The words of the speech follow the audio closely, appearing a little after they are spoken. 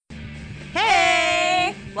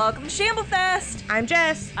Welcome to Shamblefest! I'm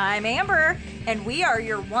Jess. I'm Amber, and we are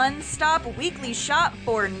your one-stop weekly shop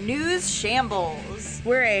for news shambles.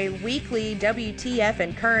 We're a weekly WTF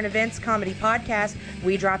and current events comedy podcast.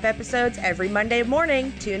 We drop episodes every Monday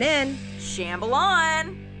morning. Tune in. Shamble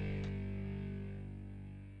on!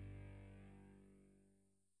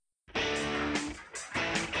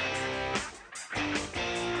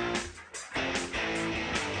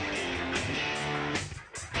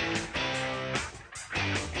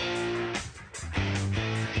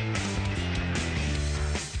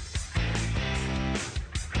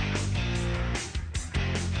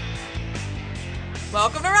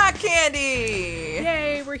 Welcome to Rock Candy!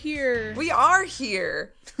 Yay, we're here. We are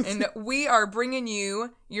here, and we are bringing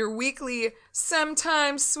you your weekly,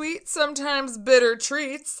 sometimes sweet, sometimes bitter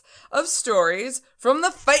treats of stories from the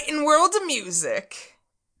fighting world of music.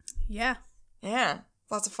 Yeah. Yeah,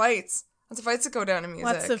 lots of fights. Lots of fights that go down in music.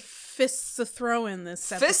 Lots of fists to throw in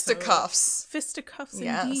this episode. Fisticuffs. Fisticuffs,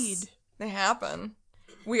 Yes, indeed. they happen.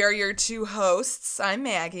 We are your two hosts. I'm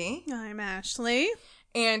Maggie. I'm Ashley.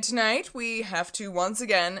 And tonight we have to once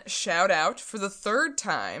again shout out for the third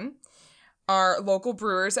time our local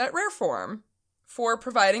brewers at Rare Form for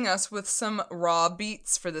providing us with some raw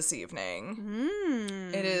beets for this evening.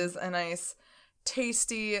 It is a nice,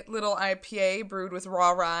 tasty little IPA brewed with raw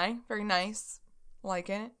rye. Very nice. Like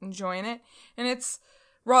it. Enjoying it. And it's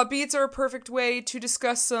raw beets are a perfect way to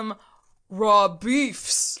discuss some raw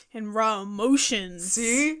beefs. And raw emotions.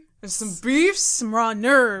 See? There's some beefs. Some raw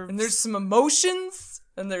nerves. And there's some emotions.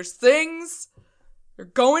 And there's things. They're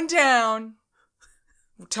going down.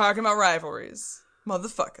 We're talking about rivalries.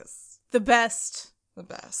 Motherfuckers. The best. The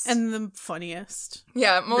best. And the funniest.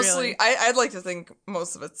 Yeah, mostly. Really. I'd like to think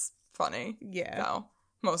most of it's funny. Yeah. No,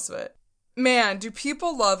 most of it. Man, do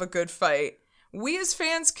people love a good fight. We as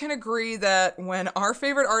fans can agree that when our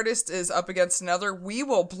favorite artist is up against another, we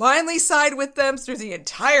will blindly side with them through the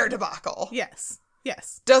entire debacle. Yes.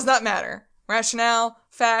 Yes. Does not matter. Rationale,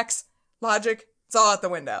 facts, logic, it's all out the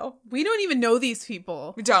window. We don't even know these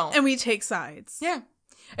people. We don't. And we take sides. Yeah.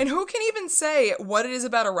 And who can even say what it is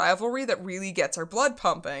about a rivalry that really gets our blood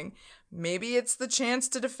pumping? Maybe it's the chance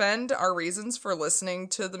to defend our reasons for listening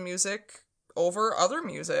to the music over other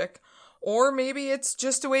music. Or maybe it's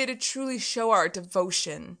just a way to truly show our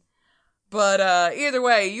devotion. But either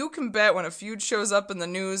way, you can bet when a feud shows up in the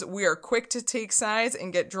news, we are quick to take sides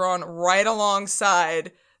and get drawn right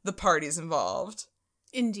alongside the parties involved.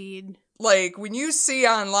 Indeed. Like, when you see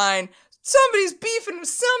online, somebody's beefing with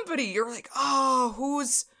somebody, you're like, oh,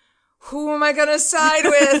 who am I gonna side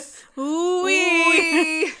with?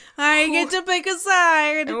 Ooh-wee. I get to pick a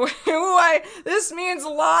side. This means a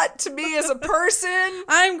lot to me as a person.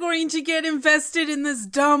 I'm going to get invested in this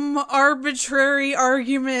dumb, arbitrary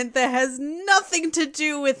argument that has nothing to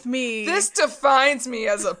do with me. This defines me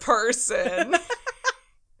as a person.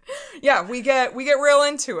 Yeah, we get real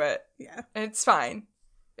into it. Yeah. And it's fine.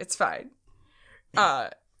 It's fine. And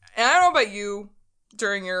I don't know about you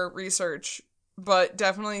during your research, but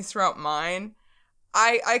definitely throughout mine,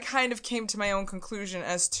 I kind of came to my own conclusion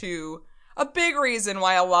as to a big reason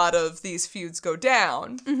why a lot of these feuds go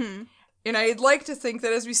down. Mm-hmm. And I'd like to think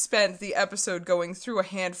that as we spend the episode going through a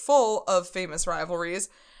handful of famous rivalries,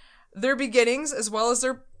 their beginnings as well as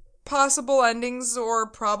their possible endings or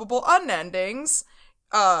probable unendings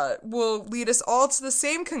will lead us all to the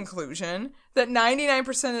same conclusion that 99%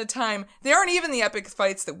 of the time, they aren't even the epic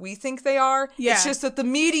fights that we think they are. Yeah. It's just that the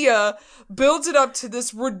media builds it up to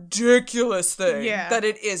this ridiculous thing that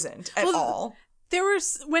it isn't at all. There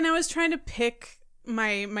was, when I was trying to pick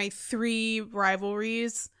my three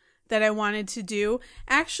rivalries that I wanted to do,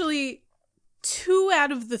 actually 2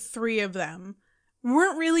 out of the 3 of them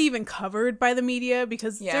weren't really even covered by the media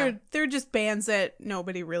because they're just bands that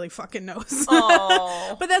nobody really fucking knows.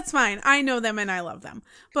 But that's fine. I know them and I love them.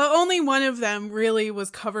 But only one of them really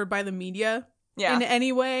was covered by the media in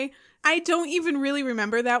any way. I don't even really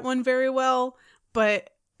remember that one very well,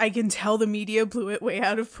 but I can tell the media blew it way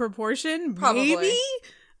out of proportion. Probably.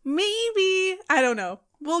 Maybe. I don't know.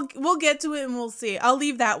 We'll get to it and we'll see. I'll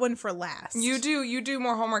leave that one for last. You do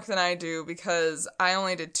more homework than I do because I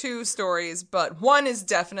only did 2 stories, but one is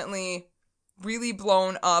definitely really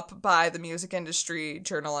blown up by the music industry,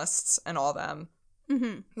 journalists, and all them.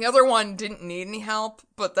 Mm-hmm. The other one didn't need any help,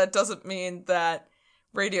 but that doesn't mean that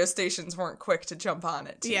radio stations weren't quick to jump on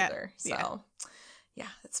it either. So, yeah,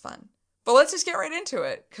 it's fun. But let's just get right into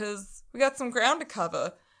it because we got some ground to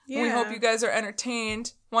cover. Yeah. And we hope you guys are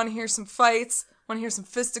entertained, want to hear some fights, want to hear some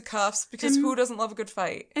fisticuffs, because who doesn't love a good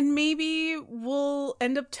fight? And maybe we'll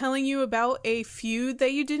end up telling you about a feud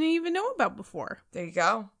that you didn't even know about before. There you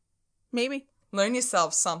go. Maybe. Learn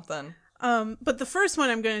yourself something. But the first one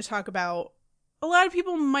I'm going to talk about, a lot of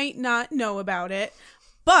people might not know about it,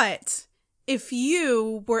 but if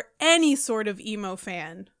you were any sort of emo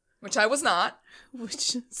fan, which I was not,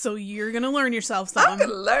 so you're going to learn yourself I'm something. going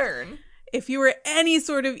to learn. If you were any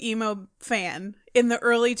sort of emo fan in the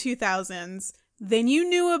early 2000s, then you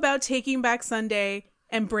knew about Taking Back Sunday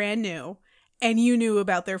and Brand New, and you knew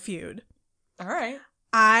about their feud. All right.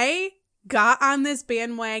 I got on this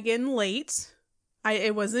bandwagon late.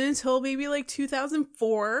 It wasn't until maybe like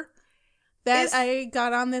 2004 that I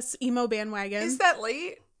got on this emo bandwagon. Is that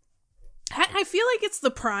late? I feel like it's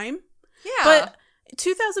the prime. Yeah. But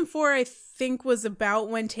 2004, I think, was about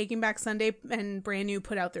when Taking Back Sunday and Brand New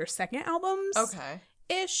put out their second albums. Okay.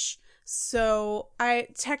 Ish. So I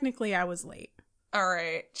was late. All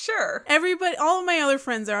right. Sure. All of my other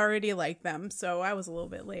friends already like them, so I was a little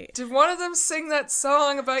bit late. Did one of them sing that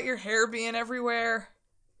song about your hair being everywhere?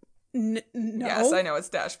 No. Yes, I know it's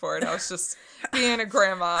Dashboard. I was just being a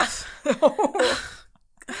grandma.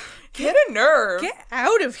 Get a nerve. Get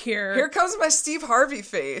out of here. Here comes my Steve Harvey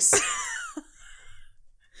face.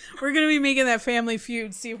 We're going to be making that Family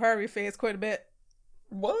Feud Steve Harvey face quite a bit.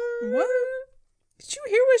 What? Did you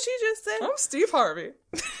hear what she just said? I'm Steve Harvey.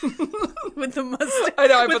 With the mustache. I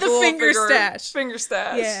know, I with put the little finger stash. Finger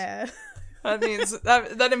stash. Yeah. That means,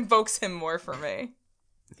 that invokes him more for me.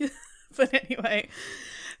 But anyway,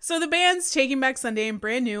 so the bands Taking Back Sunday and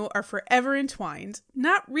Brand New are forever entwined.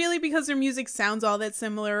 Not really because their music sounds all that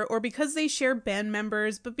similar or because they share band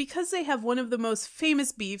members, but because they have one of the most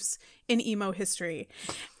famous beefs in emo history.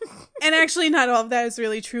 And actually, not all of that is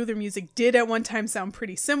really true. Their music did at one time sound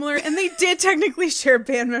pretty similar, and they did technically share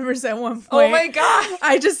band members at one point. Oh my god!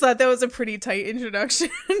 I just thought that was a pretty tight introduction,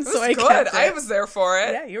 so I good. kept it. I was there for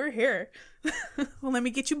it. Yeah, you were here. Well, let me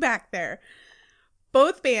get you back there.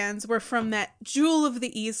 Both bands were from that jewel of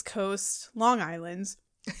the East Coast, Long Island.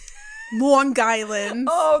 Long Island.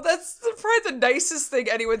 Oh, that's probably the nicest thing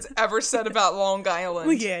anyone's ever said about Long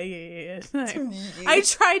Island. Yeah. I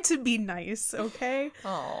tried to be nice, okay?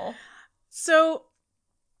 Oh. So,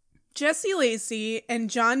 Jesse Lacey and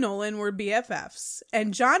John Nolan were BFFs,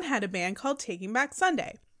 and John had a band called Taking Back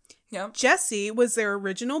Sunday. Yep. Jesse was their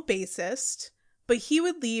original bassist, but he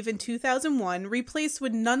would leave in 2001, replaced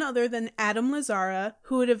with none other than Adam Lazzara,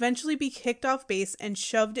 who would eventually be kicked off bass and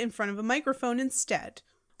shoved in front of a microphone instead.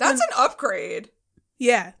 That's an upgrade.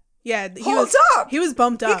 Yeah. He Hold up. He was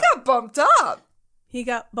bumped up. He got bumped up. He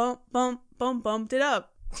got bumped it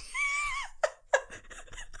up.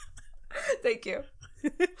 Thank you.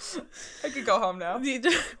 I could go home now.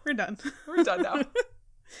 We're done. We're done now.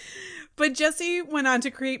 But Jesse went on to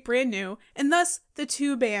create Brand New, and thus the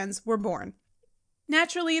two bands were born.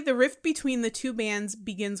 Naturally, the rift between the two bands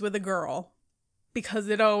begins with a girl. Because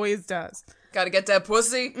it always does. Gotta get that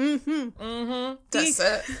pussy. Mm-hmm. That's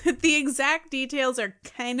it. The exact details are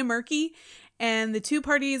kind of murky, and the two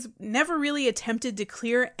parties never really attempted to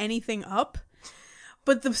clear anything up.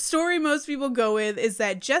 But the story most people go with is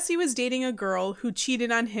that Jesse was dating a girl who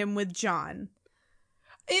cheated on him with John.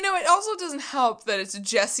 You know, it also doesn't help that it's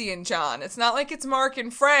Jesse and John. It's not like it's Mark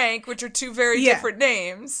and Frank, which are two very different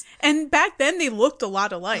names. And back then, they looked a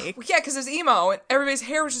lot alike. Yeah, because there's emo, and everybody's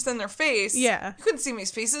hair was just in their face. Yeah. You couldn't see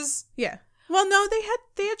anybody's faces. Yeah. Well, no, they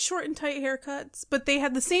had short and tight haircuts, but they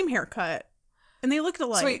had the same haircut, and they looked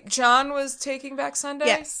alike. So wait, John was Taking Back Sunday?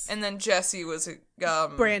 Yes. And then Jesse was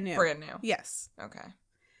Brand New. Brand New. Yes. Okay.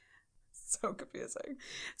 So confusing.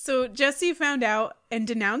 So Jesse found out and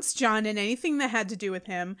denounced John and anything that had to do with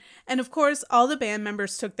him. And of course, all the band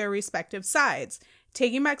members took their respective sides.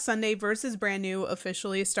 Taking Back Sunday versus Brand New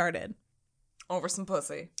officially started. Over some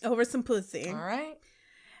pussy. All right.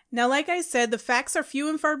 Now, like I said, the facts are few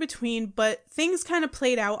and far between, but things kind of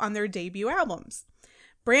played out on their debut albums.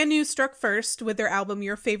 Brand New struck first with their album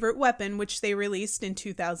Your Favorite Weapon, which they released in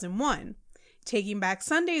 2001. Taking Back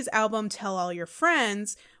Sunday's album Tell All Your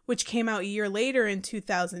Friends, which came out a year later in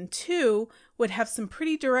 2002, would have some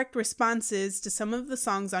pretty direct responses to some of the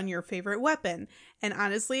songs on Your Favorite Weapon. And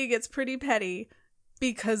honestly, it gets pretty petty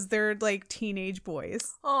because they're like teenage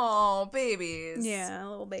boys. Oh, babies. Yeah,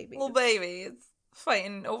 little babies. Little babies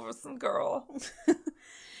fighting over some girl.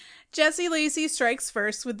 Jesse Lacey strikes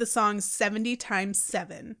first with the song 70 times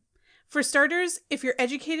 7. For starters, if you're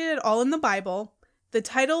educated at all in the Bible, the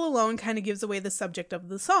title alone kind of gives away the subject of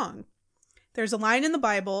the song. There's a line in the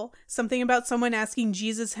Bible, something about someone asking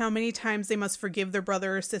Jesus how many times they must forgive their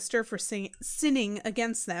brother or sister for sinning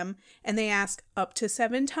against them, and they ask, up to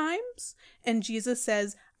 7 times? And Jesus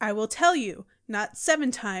says, I will tell you, not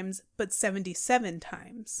 7 times, but 77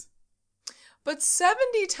 times. But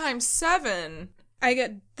 70 times 7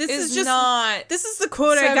 this is is just not this is the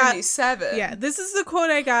quote I got. 77. Yeah, this is the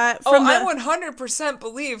quote I got from I 100%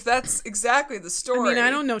 believe that's exactly the story. I mean,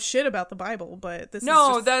 I don't know shit about the Bible, but this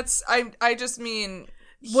No, is just, I just mean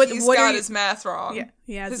what got are you, his math wrong.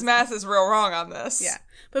 Yeah, his math is real wrong on this. Yeah.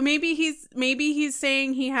 But maybe he's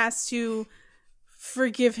saying he has to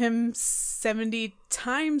forgive him 70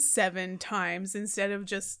 times 7 times instead of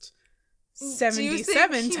just 77 Do you think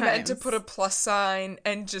he times. meant to put a plus sign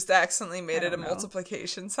and just accidentally made it a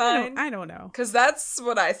multiplication sign? I don't know. Because that's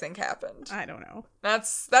what I think happened. I don't know.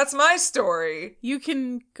 That's my story. You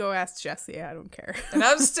can go ask Jesse. I don't care. And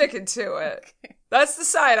I'm sticking to it. Okay. That's the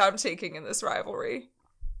side I'm taking in this rivalry.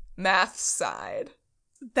 Math side.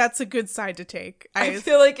 That's a good side to take. I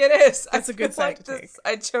feel like it is. That's a good side to take.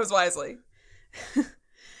 I chose wisely.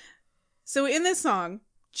 So in this song,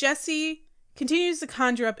 Jesse continues to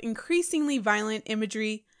conjure up increasingly violent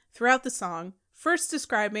imagery throughout the song, first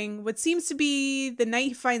describing what seems to be the night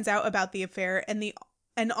he finds out about the affair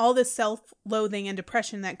and all the self-loathing and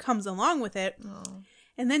depression that comes along with it,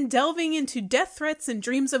 and then delving into death threats and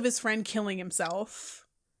dreams of his friend killing himself.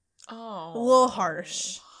 Oh. A little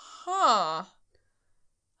harsh. Huh.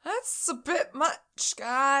 That's a bit much,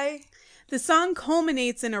 guy. The song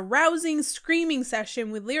culminates in a rousing, screaming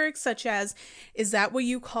session with lyrics such as, "Is that what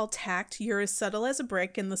you call tact? You're as subtle as a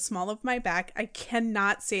brick in the small of my back." I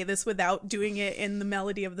cannot say this without doing it in the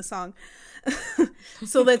melody of the song.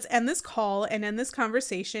 "So let's end this call and end this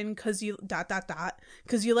conversation because you ...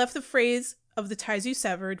 because you left the phrase of the ties you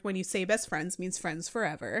severed when you say best friends means friends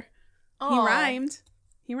forever." Aww.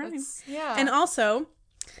 He rhymed. Yeah. And also,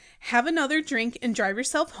 "Have another drink and drive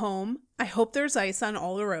yourself home. I hope there's ice on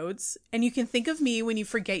all the roads. And you can think of me when you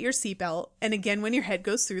forget your seatbelt. And again when your head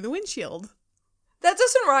goes through the windshield." That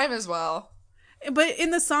doesn't rhyme as well. But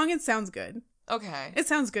in the song, it sounds good. Okay. It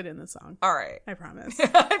sounds good in the song. All right. I promise.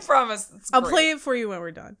 I promise. I'll play it for you when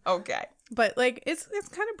we're done. Okay. But, like, it's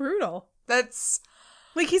kind of brutal. That's...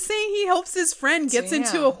 Like, he's saying he hopes his friend gets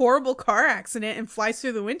into a horrible car accident and flies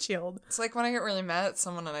through the windshield. It's like when I get really mad at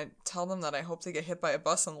someone and I tell them that I hope they get hit by a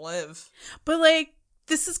bus and live. But, like,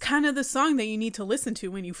 this is kind of the song that you need to listen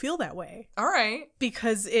to when you feel that way. All right.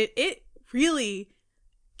 Because it really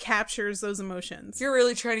captures those emotions. You're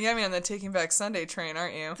really trying to get me on the Taking Back Sunday train,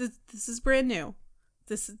 aren't you? This is brand new.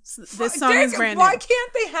 This song is brand new. Why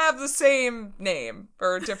can't they have the same name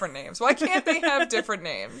or different names? Why can't they have different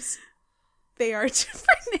names? They are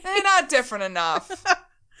different names. They're not different enough.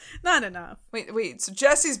 Not enough. Wait. So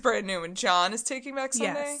Jesse's brand new and John is Taking Back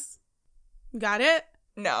Sunday? Yes. Got it?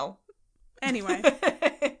 No. Anyway.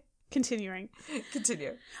 Continuing.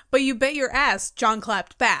 Continue. "But you bet your ass John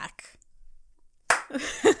clapped back."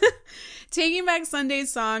 Taking Back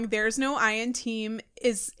Sunday's song, "There's No I in Team,"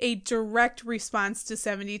 is a direct response to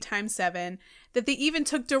 70 times 7, that they even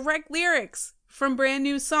took direct lyrics from Brand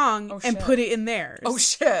New's song and put it in theirs. Oh,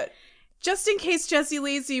 shit. Just in case Jesse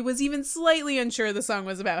Lacey was even slightly unsure the song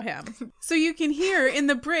was about him. So you can hear in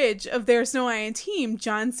the bridge of "There's No I in Team,"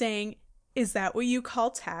 John saying, "Is that what you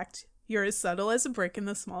call tact? You're as subtle as a brick in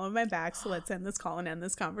the small of my back, so let's end this call and end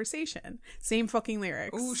this conversation." Same fucking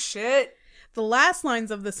lyrics. Oh, shit. The last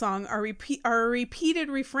lines of the song are a repeated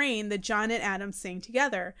refrain that John and Adam sing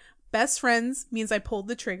together. "Best friends means I pulled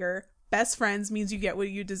the trigger. Best friends means you get what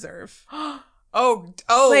you deserve." Oh,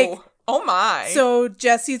 like, oh my. So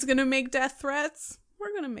Jesse's gonna make death threats.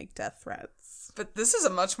 We're gonna make death threats. But this is a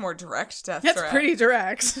much more direct death threat. That's pretty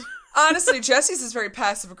direct. Honestly, Jesse's is very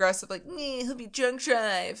passive aggressive, like, he'll be drunk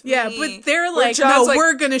drive. Yeah, but they're like, no, like,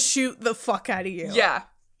 we're gonna shoot the fuck out of you. Yeah.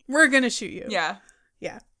 We're gonna shoot you. Yeah.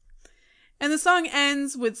 Yeah. And the song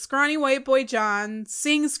ends with scrawny white boy John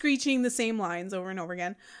screeching the same lines over and over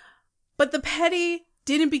again. But the petty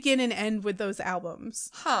didn't begin and end with those albums.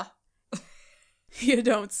 Huh. You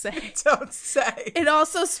don't say. Don't say. It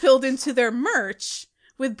also spilled into their merch,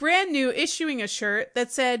 with Brand New issuing a shirt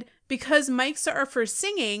that said, "Because mics are for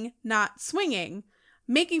singing, not swinging,"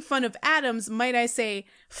 making fun of Adam's, might I say,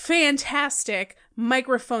 fantastic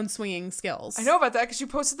microphone swinging skills. I know about that because you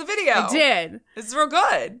posted the video. I did. It's real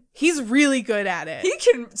good. He's really good at it. He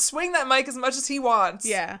can swing that mic as much as he wants.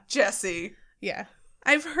 Yeah. Jesse. Yeah.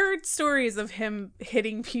 I've heard stories of him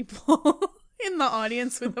hitting people in the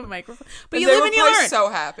audience with a microphone. But and you they live were and you learn. So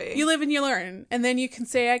happy. You live and you learn. And then you can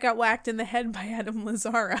say, "I got whacked in the head by Adam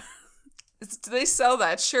Lazara." Do they sell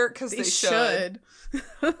that shirt? Because they should.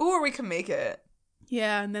 Ooh, or we can make it.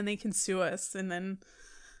 Yeah, and then they can sue us, and then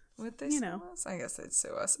would they sue us? I guess they'd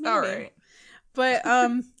sue us. Maybe. All right. But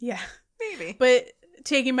yeah. Maybe. But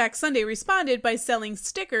Taking Back Sunday responded by selling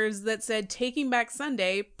stickers that said "Taking Back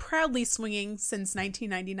Sunday, proudly swinging since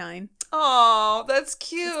 1999." Oh, that's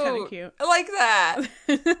cute. It's kind of cute. I like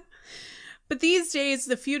that. But these days,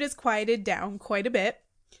 the feud has quieted down quite a bit.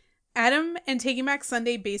 Adam and Taking Back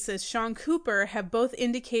Sunday bassist Sean Cooper have both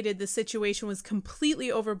indicated the situation was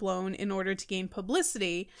completely overblown in order to gain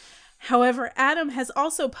publicity. However, Adam has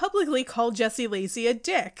also publicly called Jesse Lacey a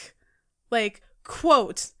dick. Like,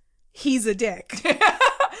 quote, he's a dick.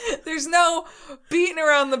 There's no beating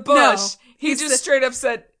around the bush. No, he just straight up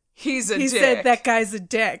said, he's a dick. He said, that guy's a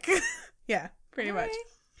dick. Yeah, pretty much.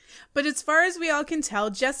 But as far as we all can tell,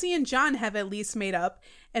 Jesse and John have at least made up,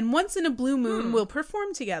 and once in a blue moon will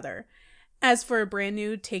perform together. As for a brand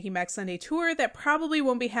new Taking Back Sunday tour, that probably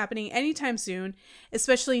won't be happening anytime soon,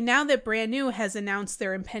 especially now that Brand New has announced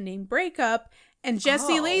their impending breakup, and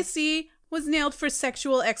Jesse Lacey was nailed for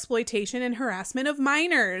sexual exploitation and harassment of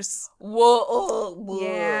minors. Whoa.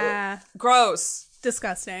 Yeah. Gross.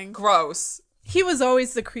 Disgusting. Gross. He was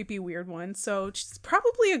always the creepy weird one, so it's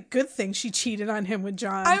probably a good thing she cheated on him with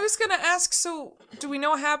John. I was gonna ask, so do we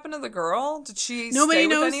know what happened to the girl? Did she Nobody stay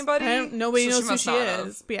knows, with anybody? Nobody knows who must she not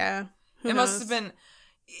is. have. But yeah. It must have been,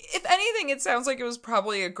 if anything, it sounds like it was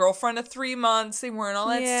probably a girlfriend of 3 months. They weren't all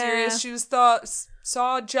that serious. She was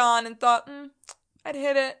saw John and thought, I'd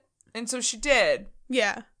hit it. And so she did.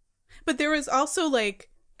 Yeah. But there was also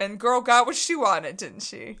like... And girl got what she wanted, didn't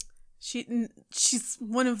she? She's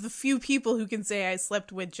one of the few people who can say I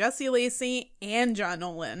slept with Jesse Lacey and John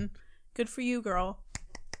Nolan. Good for you, girl.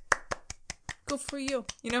 Good for you.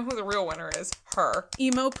 You know who the real winner is? Her.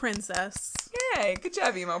 Emo princess. Yay, good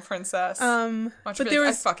job, emo princess. But there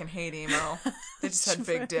was... I fucking hate emo. They just had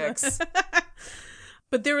big dicks.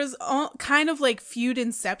 But there was all kind of like feud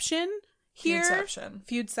inception here.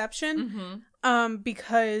 Feudception.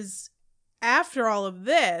 Because after all of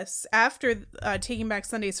this, after Taking Back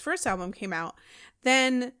Sunday's first album came out,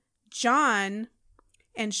 then John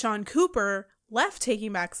and Sean Cooper left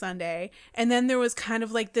Taking Back Sunday, and then there was kind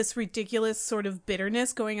of like this ridiculous sort of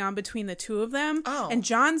bitterness going on between the two of them. And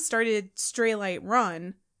John started Stray Light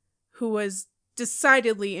Run, who was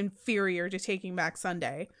decidedly inferior to Taking Back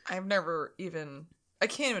Sunday. I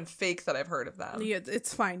can't even fake that I've heard of them. Yeah,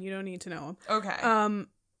 it's fine. You don't need to know them. Okay.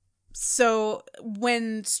 So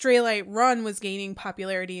when Stray Light Run was gaining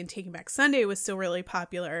popularity and Taking Back Sunday was still really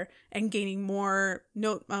popular and gaining more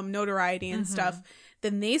notoriety and stuff,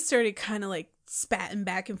 then they started kind of like spatting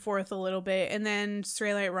back and forth a little bit, and then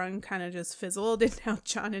Stray Light Run kind of just fizzled, and now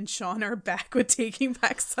John and Sean are back with Taking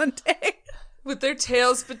Back Sunday. With their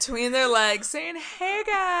tails between their legs saying, hey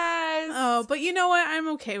guys. Oh, but you know what? I'm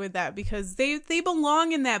okay with that because they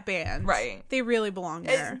belong in that band. Right. They really belong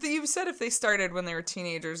there. You said if they started when they were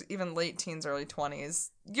teenagers, even late teens, early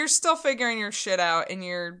 20s, you're still figuring your shit out and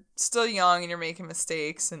you're still young and you're making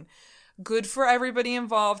mistakes, and good for everybody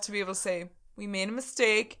involved to be able to say, we made a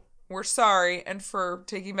mistake, we're sorry, and for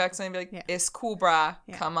Taking Back Sunday, be like, it's cool, brah,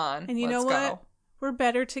 come on, and you know what? Go. We're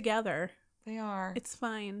better together. They are. It's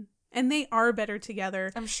fine. And they are better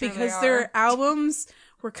together. I'm sure because they are. Their albums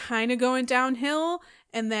were kind of going downhill,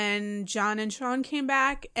 and then John and Sean came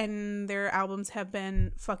back, and their albums have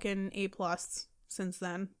been fucking A+ since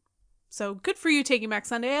then. So good for you, Taking Back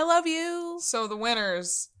Sunday. I love you. So the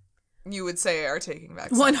winners, you would say, are Taking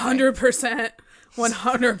Back Sunday. 100%.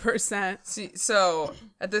 100%. See, so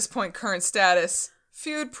at this point, current status,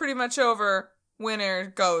 feud pretty much over.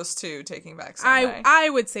 Winner goes to Taking Back Sunday. I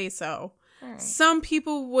would say so. Right. Some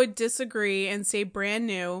people would disagree and say Brand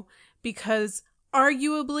New because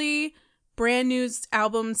arguably Brand New's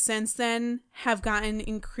albums since then have gotten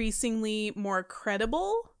increasingly more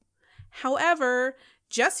credible. However,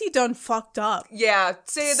 Jesse done fucked up. Yeah,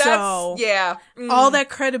 all that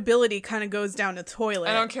credibility kind of goes down the toilet.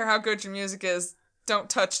 I don't care how good your music is. Don't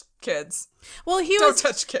touch kids. Well, don't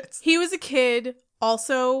touch kids. He was a kid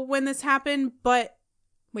also when this happened, but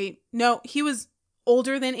wait, no, he was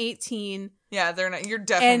older than 18. Yeah, they're not. You're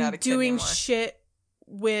definitely not a kid doing anymore. Shit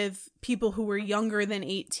with people who were younger than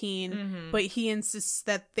 18, but he insists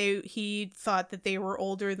that he thought that they were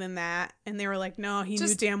older than that, and they were like, no, he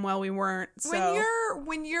knew damn well we weren't. So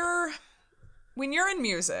when you're in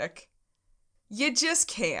music, you just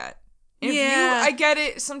can't. I get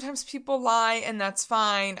it. Sometimes people lie, and that's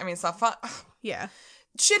fine. I mean, it's not fun. Yeah,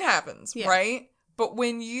 shit happens, right? But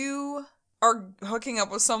when you are hooking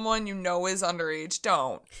up with someone you know is underage,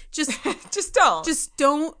 don't. Just don't. Just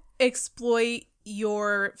don't exploit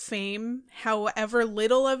your fame, however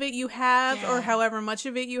little of it you have or however much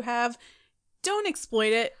of it you have. Don't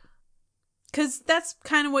exploit it. Because that's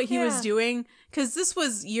kind of what he was doing. Because this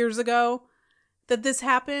was years ago that this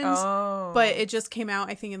happened. But it just came out,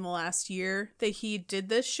 I think, in the last year that he did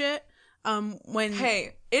this shit. When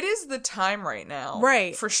Hey, it is the time right now.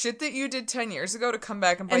 Right. For shit that you did 10 years ago to come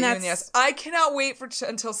back and bite you in the ass. I cannot wait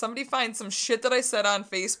until somebody finds some shit that I said on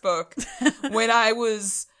Facebook when I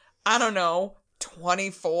was, I don't know,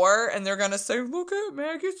 24, and they're going to say, look at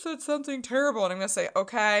Maggie said something terrible. And I'm going to say,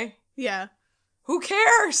 okay. Yeah. Who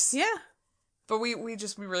cares? Yeah. But we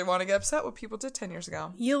really want to get upset what people did 10 years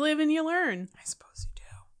ago. You live and you learn. I suppose you do.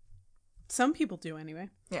 Some people do anyway.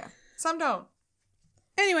 Yeah. Some don't.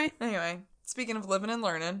 Anyway, speaking of living and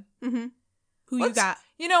learning. Mm-hmm. You got?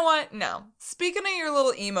 You know what? No. Speaking of your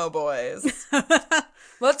little emo boys,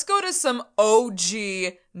 let's go to some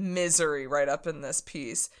OG misery right up in this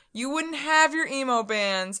piece. You wouldn't have your emo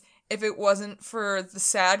bands if it wasn't for the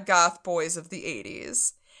sad goth boys of the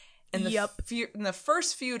 80s. And the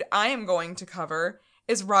first feud I am going to cover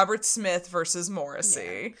is Robert Smith versus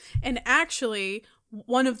Morrissey. Yeah. And actually,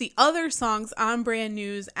 one of the other songs on Brand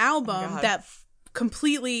New's album that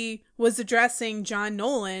completely was addressing John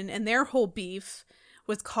Nolan and their whole beef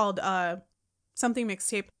was called something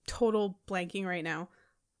mixtape. Total blanking right now.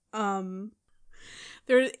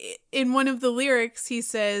 There, in one of the lyrics, he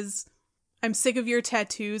says, "I'm sick of your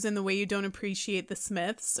tattoos and the way you don't appreciate the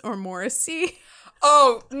Smiths or Morrissey."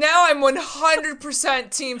 Oh, now I'm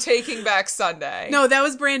 100% team Taking Back Sunday. No, that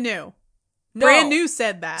was Brand New. No, Brand New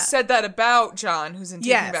said that. Said that about John, who's in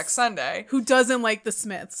Taking Back Sunday. Who doesn't like the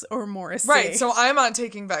Smiths or Morrissey. Right, so I'm on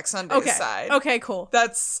Taking Back Sunday's side. Okay, cool.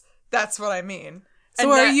 That's what I mean.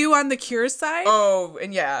 So are you on the Cure side? Oh,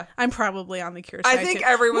 and yeah. I'm probably on the Cure side, I think too.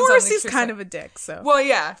 everyone's Morrissey's on the Cure kind side. of a dick, so. Well,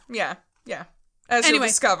 yeah. As you'll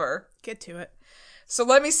discover. Get to it. So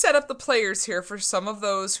let me set up the players here for some of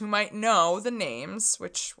those who might know the names,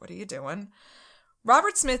 which, what are you doing?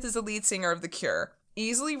 Robert Smith is the lead singer of The Cure,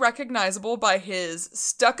 easily recognizable by his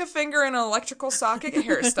stuck a finger in an electrical socket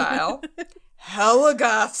hairstyle, hella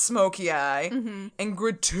goth smoky eye, and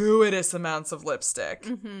gratuitous amounts of lipstick.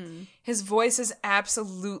 His voice is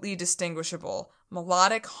absolutely distinguishable,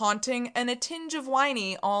 melodic, haunting, and a tinge of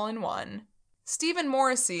whiny all in one. Stephen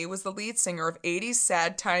Morrissey was the lead singer of 80s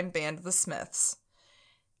sad time band The Smiths.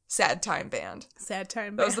 Sad time band. Sad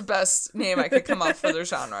time band. That was the best name I could come up for their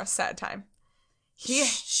genre. Sad time.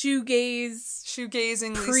 Shoegazingly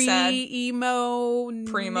sad. Pre-emo.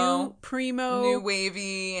 Primo. New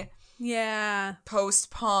wavy. Yeah.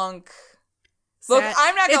 Post-punk. Look,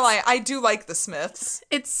 I'm not gonna lie, I do like the Smiths.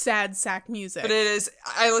 It's sad sack music. But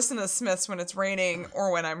I listen to the Smiths when it's raining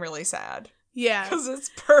or when I'm really sad. Yeah. Because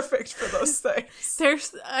it's perfect for those things.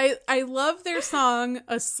 I love their song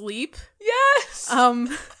 "Asleep." Yes.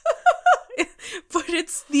 But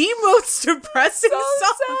it's the most depressing song.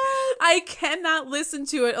 Sad. I cannot listen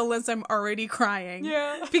to it unless I'm already crying.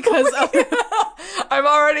 Yeah. Because I'm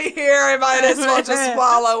already here. I might as well just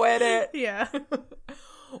wallow in it. Yeah.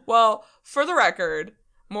 Well, for the record,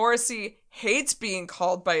 Morrissey hates being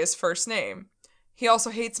called by his first name. He also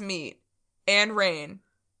hates meat and rain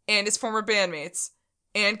and his former bandmates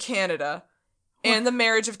and Canada and the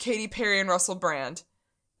marriage of Katy Perry and Russell Brand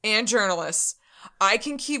and journalists. I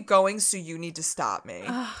can keep going, so you need to stop me.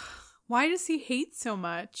 Why does he hate so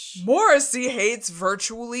much? Morrissey hates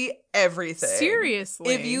virtually everything.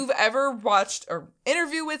 Seriously. If you've ever watched an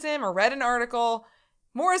interview with him or read an article,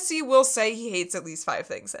 Morrissey will say he hates at least 5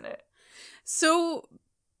 things in it. So,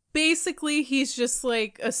 basically, he's just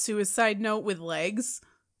like a suicide note with legs.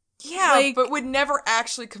 Yeah, but would never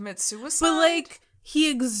actually commit suicide. But,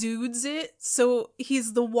 he exudes it, so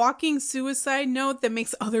he's the walking suicide note that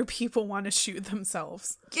makes other people want to shoot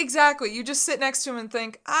themselves. Exactly. You just sit next to him and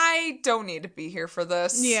think, I don't need to be here for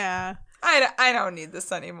this. Yeah. I don't need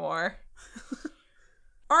this anymore.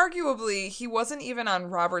 Arguably, he wasn't even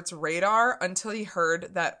on Robert's radar until he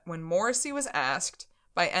heard that when Morrissey was asked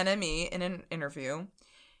by NME in an interview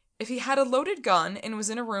if he had a loaded gun and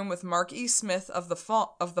was in a room with Mark E. Smith of the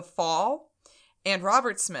Fall and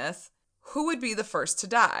Robert Smith, who would be the first to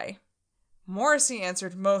die? Morrissey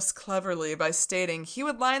answered most cleverly by stating he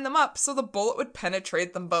would line them up so the bullet would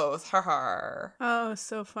penetrate them both. Ha ha. Oh,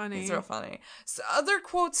 so funny. It's real funny. So other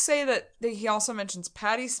quotes say that he also mentions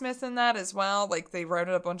Patti Smith in that as well. Like, they wrote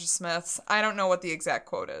a bunch of Smiths. I don't know what the exact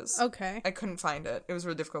quote is. Okay. I couldn't find it. It was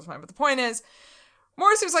really difficult to find. But the point is,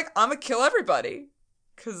 Morrissey was like, I'm gonna kill everybody.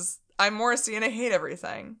 Because I'm Morrissey and I hate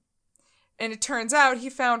everything. And it turns out he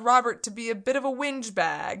found Robert to be a bit of a whinge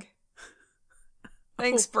bag.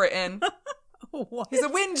 Thanks, Britain. What? He's a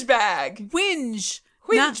whinge bag. Whinge.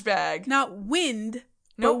 Whinge bag. Not wind,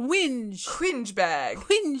 but whinge. Whinge bag.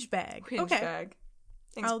 Whinge bag. Whinge bag.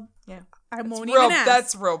 Thanks. I won't even ask.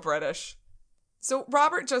 That's real British. So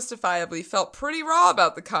Robert justifiably felt pretty raw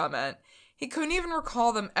about the comment. He couldn't even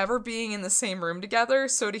recall them ever being in the same room together,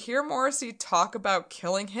 so to hear Morrissey talk about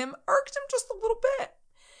killing him irked him just a little bit.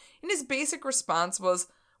 And his basic response was,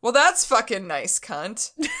 well, that's fucking nice, cunt.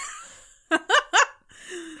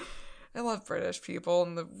 I love British people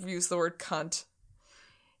and use the word cunt.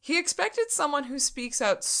 He expected someone who speaks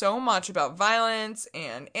out so much about violence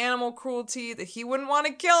and animal cruelty that he wouldn't want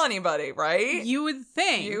to kill anybody, right? You would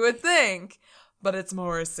think. You would think. But it's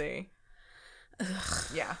Morrissey. Ugh.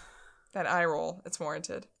 Yeah. That eye roll. It's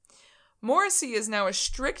warranted. Morrissey is now a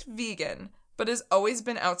strict vegan, but has always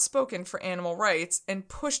been outspoken for animal rights and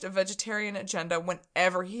pushed a vegetarian agenda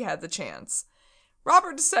whenever he had the chance.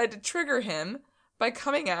 Robert decided to trigger him by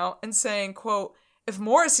coming out and saying, quote, if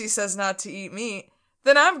Morrissey says not to eat meat,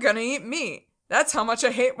 then I'm gonna eat meat. That's how much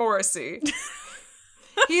I hate Morrissey.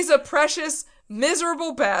 He's a precious,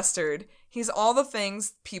 miserable bastard. He's all the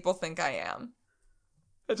things people think I am.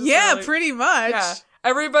 Yeah, pretty much. Yeah.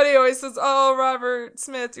 Everybody always says, oh, Robert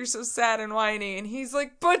Smith, you're so sad and whiny. And he's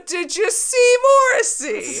like, but did you see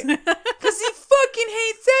Morrissey? Because he fucking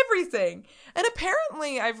hates everything. And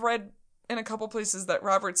apparently I've read in a couple places that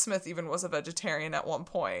Robert Smith even was a vegetarian at one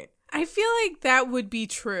point. I feel like that would be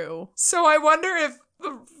true. So I wonder if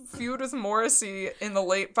the feud with Morrissey in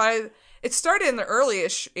the it started in the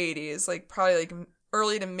early-ish 80s, like probably like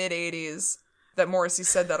early to mid-80s, that Morrissey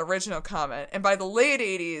said that original comment. And by the late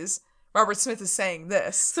 80s, Robert Smith is saying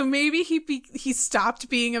this. So maybe he stopped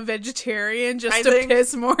being a vegetarian just to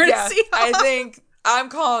piss Morrissey off. I think I'm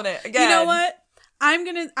calling it again. You know what?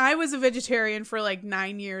 I was a vegetarian for like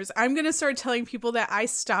 9 years. I'm going to start telling people that I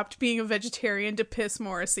stopped being a vegetarian to piss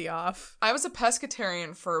Morrissey off. I was a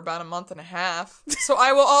pescatarian for about a month and a half. So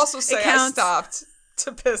I will also say I stopped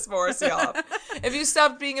to piss Morrissey off. If you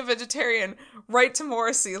stopped being a vegetarian, write to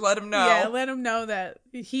Morrissey, let him know. Yeah, let him know that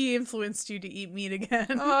he influenced you to eat meat again.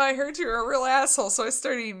 Oh, I heard you were a real asshole, so I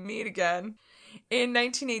started eating meat again. In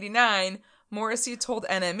 1989, Morrissey told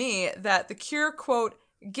NME that the Cure, quote,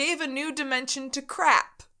 gave a new dimension to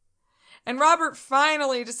crap. And Robert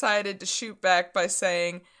finally decided to shoot back by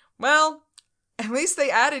saying, well, at least they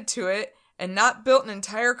added to it and not built an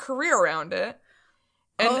entire career around it.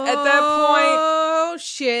 And at that point... Oh,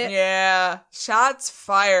 shit. Yeah. Shots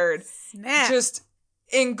fired. Snap. Just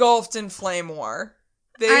engulfed in flame war.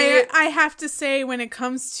 I have to say, when it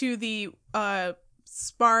comes to the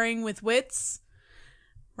sparring with wits,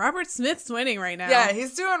 Robert Smith's winning right now. Yeah,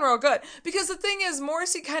 he's doing real good. Because the thing is,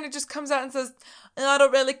 Morrissey kind of just comes out and says, I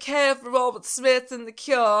don't really care for Robert Smith and the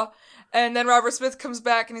Cure. And then Robert Smith comes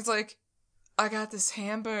back and he's like, I got this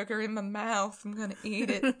hamburger in my mouth. I'm gonna eat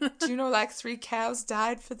it. Do you know like 3 cows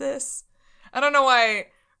died for this? I don't know why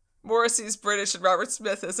Morrissey's British and Robert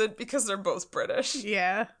Smith isn't, because they're both British.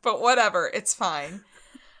 Yeah. But whatever, it's fine.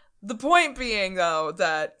 The point being, though,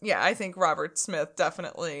 that, yeah, I think Robert Smith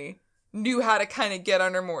definitely knew how to kind of get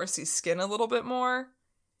under Morrissey's skin a little bit more.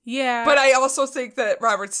 Yeah. But I also think that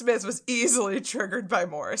Robert Smith was easily triggered by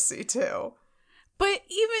Morrissey, too. But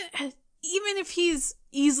even if he's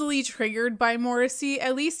easily triggered by Morrissey,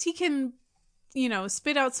 at least he can,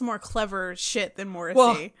 spit out some more clever shit than Morrissey.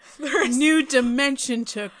 Well, there's... New dimension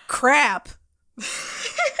to crap.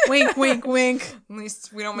 Wink, wink, wink. At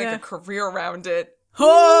least we don't make a career around it.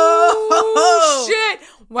 Oh, shit!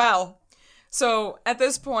 Wow. So, at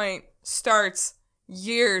this point, starts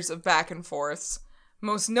years of back and forths.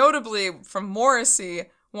 Most notably from Morrissey,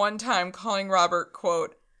 one time calling Robert,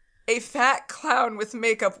 quote, a fat clown with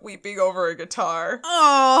makeup weeping over a guitar.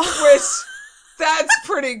 Oh. Which, that's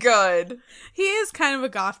pretty good. He is kind of a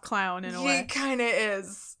goth clown in a way. He kind of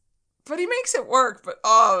is. But he makes it work, but it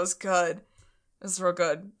was good. It was real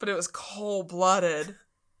good. But it was cold-blooded.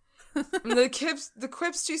 The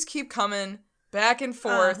quips just keep coming back and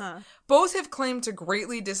forth. Uh-huh. Both have claimed to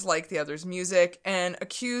greatly dislike the other's music and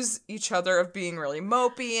accuse each other of being really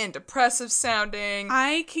mopey and depressive sounding.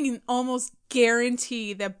 I can almost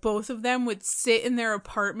guarantee that both of them would sit in their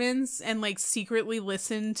apartments and secretly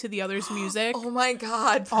listen to the other's music. Oh my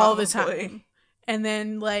God, probably. All the time. And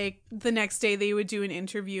then the next day they would do an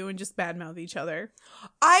interview and just badmouth each other.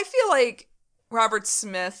 I feel like Robert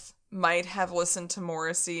Smith might have listened to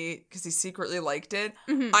Morrissey because he secretly liked it.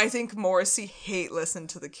 Mm-hmm. I think Morrissey listened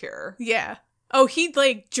to The Cure. Yeah. Oh, he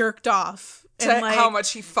jerked off. To how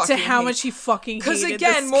much he fucking hated. Because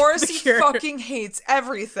again, Morrissey fucking hates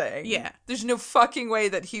everything. Yeah. There's no fucking way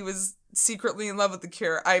that he was secretly in love with The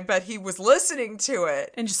Cure. I bet he was listening to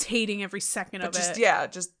it. And just hating every second of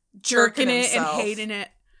it. Just jerking it himself. And hating it.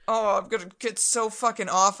 Oh, I'm gonna get so fucking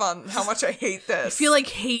off on how much I hate this. I feel like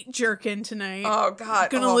hate jerking tonight. Oh,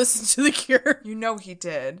 God. I'm gonna listen to The Cure. You know he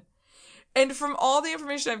did. And from all the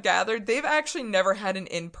information I've gathered, they've actually never had an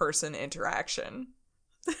in-person interaction.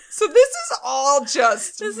 So this is all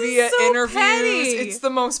just This is via so interviews. petty. It's the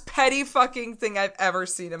most petty fucking thing I've ever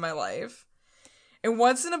seen in my life. And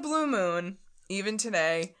once in a blue moon, even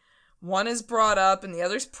today, one is brought up in the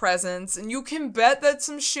other's presence, and you can bet that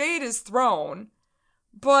some shade is thrown.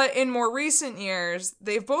 But in more recent years,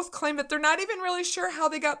 they've both claimed that they're not even really sure how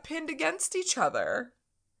they got pinned against each other.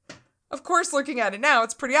 Of course, looking at it now,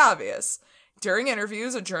 it's pretty obvious. During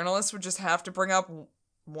interviews, a journalist would just have to bring up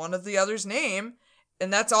one of the other's name,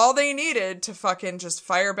 and that's all they needed to fucking just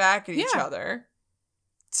fire back at each other.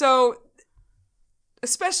 So,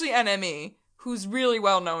 especially NME, who's really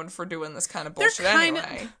well known for doing this kind of bullshit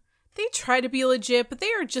anyway. They try to be legit, but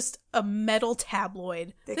they are just a metal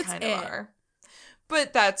tabloid. They That's kind of it. are.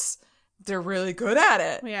 But they're really good at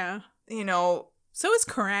it. Yeah. You know. So is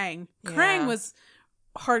Kerrang. Yeah. Kerrang was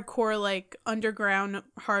hardcore, like, underground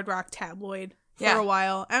hard rock tabloid for a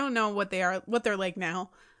while. I don't know what they're like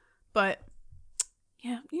now. But,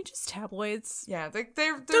 yeah, you just tabloids. Yeah,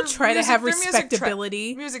 they're Don't try to have they're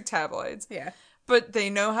respectability. music tabloids. Yeah. But they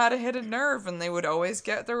know how to hit a nerve, and they would always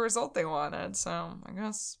get the result they wanted. So, I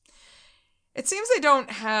guess. It seems they don't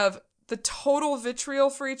have the total vitriol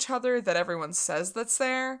for each other that everyone says that's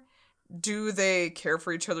there. Do they care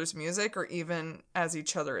for each other's music or even as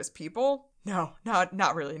each other as people? No,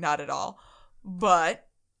 not really, not at all. But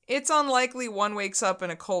it's unlikely one wakes up in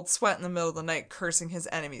a cold sweat in the middle of the night cursing his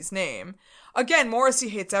enemy's name. Again, Morrissey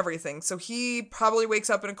hates everything, so he probably wakes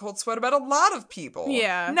up in a cold sweat about a lot of people.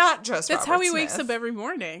 Yeah. Not just That's Robert how he Smith. wakes up every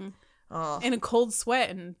morning. Oh. In a cold sweat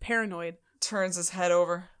and paranoid. Turns his head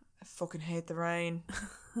over. I fucking hate the rain.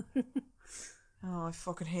 Oh, I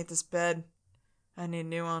fucking hate this bed. I need a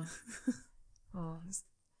new one. Oh, it's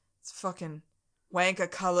fucking wanker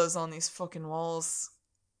colors on these fucking walls.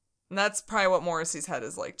 And that's probably what Morrissey's head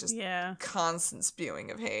is like, just constant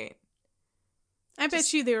spewing of hate. I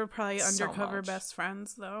bet you they were probably so undercover much. best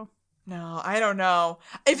friends, though. No, I don't know.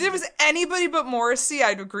 If there was anybody but Morrissey,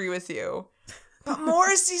 I'd agree with you. But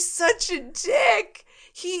Morrissey's such a dick.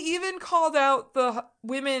 He even called out the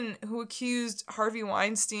women who accused Harvey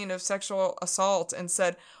Weinstein of sexual assault and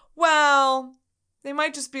said, well, they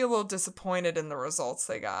might just be a little disappointed in the results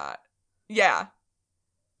they got. Yeah.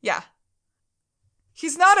 Yeah.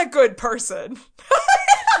 He's not a good person.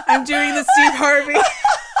 I'm doing the Steve Harvey.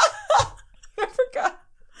 I forgot.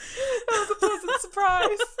 That was a pleasant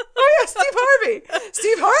surprise. Oh yeah, Steve Harvey.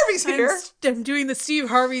 Steve Harvey's here. I'm doing the Steve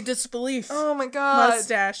Harvey disbelief. Oh my god.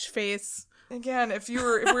 Mustache face. Again, if we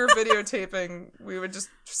were videotaping, we would just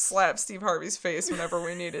slap Steve Harvey's face whenever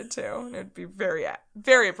we needed to, and it'd be very,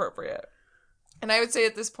 very appropriate. And I would say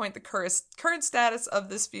at this point, the current status of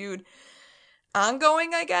this feud,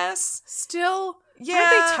 ongoing, I guess. Still, yeah, aren't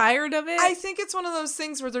they tired of it? I think it's one of those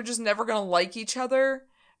things where they're just never gonna like each other,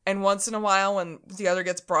 and once in a while, when the other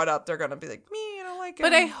gets brought up, they're gonna be like, "Me, I don't like him."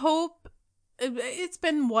 But I hope it's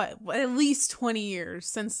been at least 20 years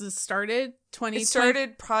since this started. It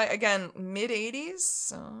started probably again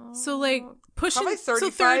mid-80s, so like pushing probably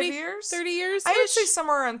 35 so 30 years. 30 years. I would say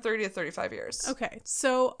somewhere around 30 to 35 years. Okay,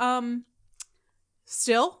 so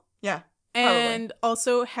still, yeah, probably. And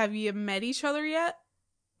also, have you met each other yet?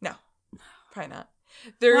 No, probably not.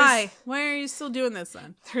 Why are you still doing this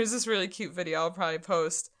then? There's this really cute video I'll probably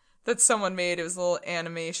post that someone made. It was a little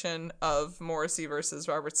animation of Morrissey versus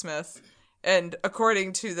Robert Smith. And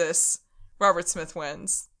according to this, Robert Smith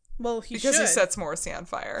wins. Well, he sets sets Morrissey on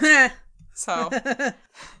fire. so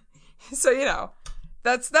you know,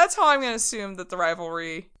 that's how I'm going to assume that the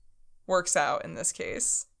rivalry works out in this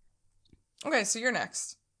case. Okay, so you're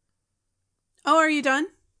next. Oh, are you done?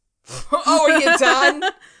 Oh, are you done?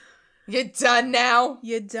 You done now?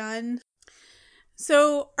 You done?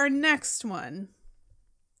 So our next one,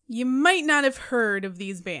 you might not have heard of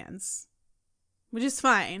these bands, which is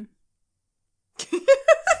fine.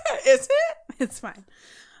 Is it? It's fine.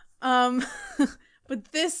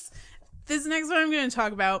 But this next one I'm going to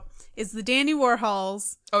talk about is the Dandy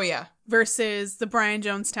Warhols. Oh yeah. Versus the Brian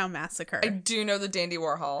Jonestown Massacre. I do know the Dandy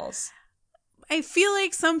Warhols. I feel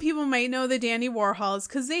like some people might know the Dandy Warhols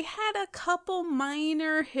because they had a couple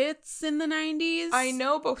minor hits in the 90s. I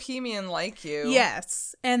know Bohemian Like You.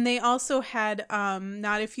 Yes. And they also had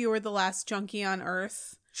Not If You Were the Last Junkie on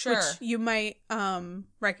Earth. Sure. Which you might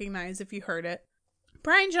recognize if you heard it.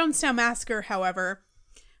 Brian Jonestown Massacre, however,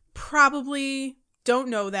 probably don't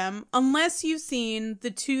know them unless you've seen the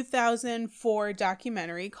 2004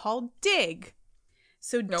 documentary called Dig.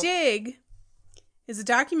 So nope. Dig is a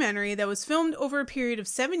documentary that was filmed over a period of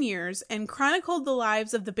 7 years and chronicled the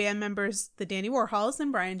lives of the band members, the Dandy Warhols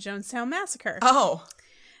and Brian Jonestown Massacre. Oh.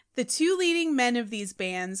 The two leading men of these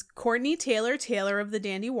bands, Courtney Taylor Taylor of the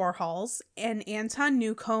Dandy Warhols and Anton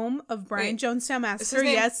Newcomb of Brian Jonestown Massacre.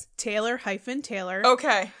 Yes, Taylor-Taylor.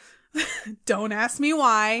 Okay. Don't ask me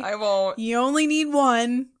why. I won't. You only need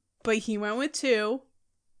one, but he went with two.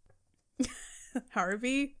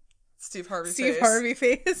 Harvey. Steve Harvey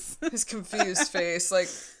face. His confused face. Like,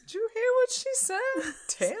 did you hear what she said?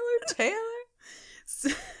 Taylor?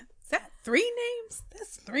 Is that 3 names?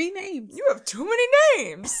 That's 3 names. You have too many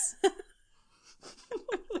names.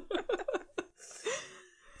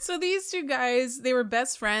 So these two guys, they were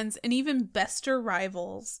best friends and even bester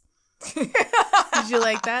rivals. Did you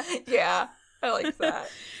like that? Yeah, I like that.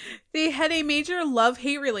 They had a major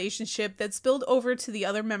love-hate relationship that spilled over to the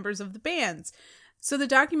other members of the bands. So the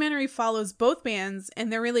documentary follows both bands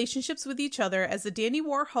and their relationships with each other as the Dandy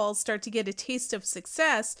Warhols start to get a taste of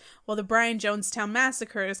success while the Brian Jonestown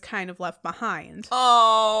Massacre is kind of left behind.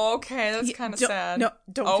 Oh, okay. That's kind of sad. No,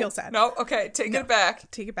 don't feel sad. No, okay. Take it back.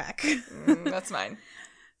 Take it back. That's mine.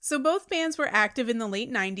 So both bands were active in the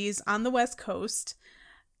late 90s on the West Coast,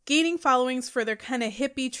 gaining followings for their kind of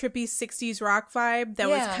hippie, trippy 60s rock vibe that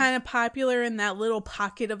was kind of popular in that little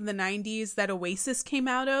pocket of the 90s that Oasis came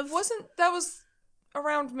out of. That was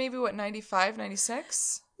around maybe, 95,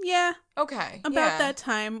 96? Yeah. Okay. About that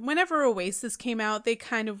time. Whenever Oasis came out, they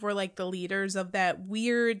kind of were like the leaders of that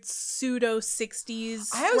weird pseudo 60s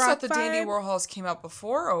I always thought the vibe. Dandy Warhols came out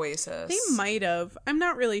before Oasis. They might have. I'm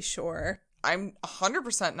not really sure. I'm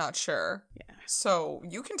 100% not sure. Yeah. So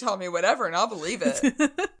you can tell me whatever and I'll believe it.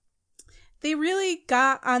 They really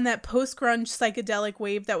got on that post-grunge psychedelic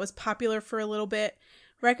wave that was popular for a little bit.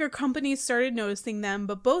 Record companies started noticing them,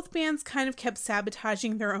 but both bands kind of kept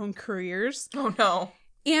sabotaging their own careers. Oh no.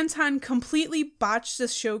 Anton completely botched the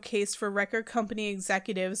showcase for record company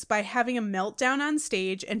executives by having a meltdown on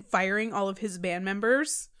stage and firing all of his band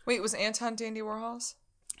members. Wait, was Anton Dandy Warhols?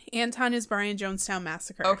 Anton is Brian Jonestown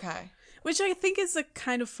Massacre. Okay. Which I think is a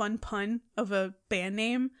kind of fun pun of a band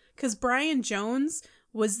name, because Brian Jones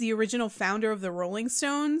was the original founder of the Rolling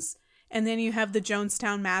Stones, and then you have the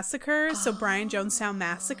Jonestown Massacre, so Brian Jonestown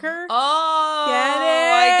Massacre. Oh! Get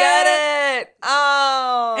it? I get it!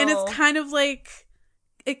 Oh! And it's kind of like...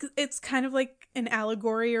 It's kind of like an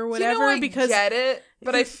allegory or whatever. I because get it,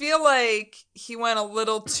 but I feel like he went a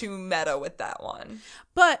little too meta with that one.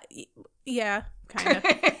 But, yeah, kind of.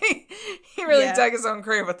 He really dug his own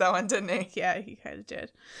grave with that one, didn't he? Yeah, he kind of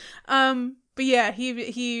did. But yeah,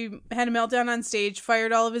 he had a meltdown on stage,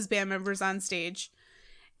 fired all of his band members on stage.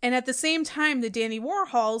 And at the same time, the Dandy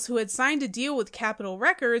Warhols, who had signed a deal with Capitol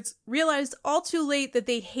Records, realized all too late that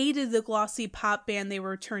they hated the glossy pop band they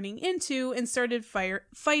were turning into and started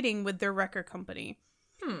fighting with their record company.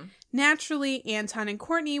 Naturally, Anton and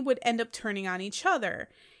Courtney would end up turning on each other.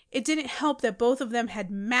 It didn't help that both of them had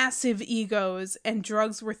massive egos and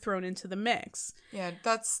drugs were thrown into the mix. Yeah,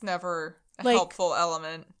 that's never a helpful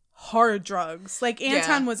element. Hard drugs. Like,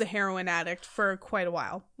 Anton was a heroin addict for quite a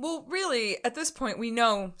while. Well, really, at this point, we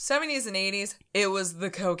know 70s and 80s, it was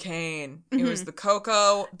the cocaine. It was the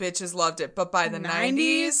cocoa. Bitches loved it. But by the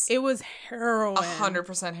 90s, it was heroin.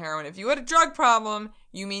 100% heroin. If you had a drug problem,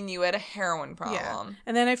 you mean you had a heroin problem. Yeah.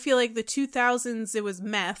 And then I feel like the 2000s, it was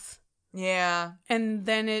meth. Yeah. And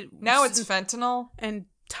then now it's fentanyl. And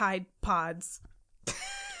Tide Pods.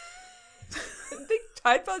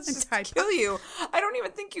 Tide Pods just kill you. I don't even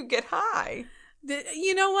think you get high.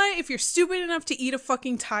 You know what? If you're stupid enough to eat a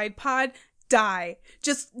fucking Tide Pod, die.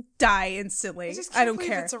 Just die instantly. I don't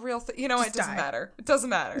care. It's a real thing. You know what? It doesn't matter. It doesn't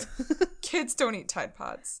matter. Kids don't eat Tide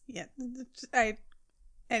Pods. Yeah.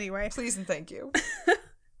 Anyway. Please and thank you.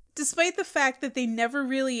 Despite the fact that they never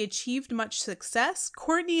really achieved much success,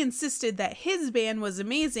 Courtney insisted that his band was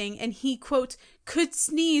amazing and he, quote, could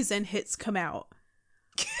sneeze and hits come out.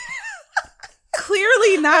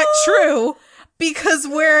 Clearly not true, because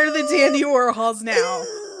where are the Dandy Warhols now?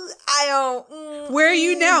 I don't. Where are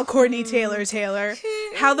you now, Courtney Taylor Taylor?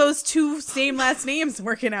 How those two same last names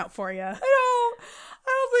working out for you? I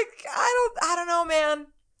don't know, man.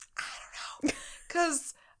 I don't know.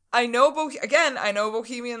 Because I know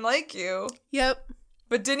Bohemian Like You. Yep.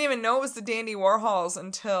 But didn't even know it was the Dandy Warhols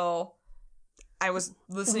until I was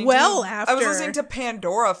listening after. I was listening to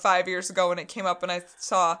Pandora 5 years ago when it came up and I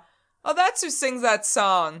saw, oh, that's who sings that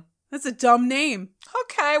song. That's a dumb name.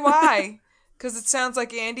 Okay, why? Because it sounds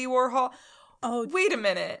like Andy Warhol. Oh, wait a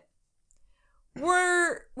minute.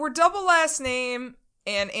 We're double last name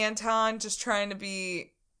and Anton just trying to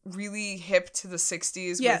be really hip to the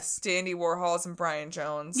 60s with Dandy Warhols and Brian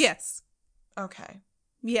Jones. Yes. Okay.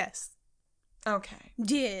 Yes. Okay.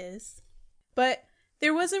 Yes. But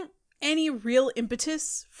there wasn't any real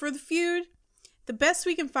impetus for the feud. The best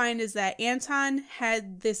we can find is that Anton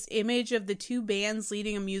had this image of the two bands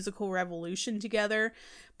leading a musical revolution together,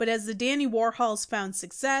 but as the Dandy Warhols found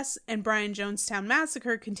success and Brian Jonestown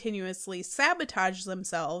Massacre continuously sabotaged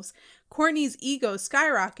themselves, Courtney's ego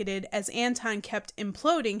skyrocketed as Anton kept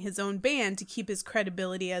imploding his own band to keep his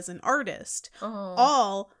credibility as an artist,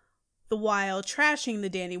 all the while trashing the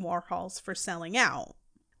Dandy Warhols for selling out.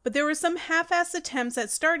 But there were some half-assed attempts at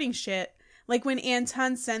starting shit, like when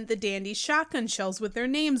Anton sent the Dandy shotgun shells with their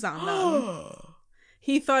names on them.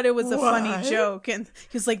 He thought it was a funny joke, and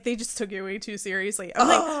he was like, they just took it way too seriously. I'm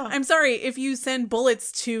like, I'm sorry, if you send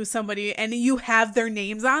bullets to somebody and you have their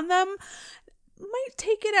names on them, might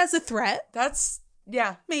take it as a threat. That's,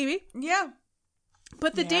 yeah. Maybe. Yeah.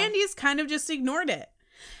 But the Dandies kind of just ignored it,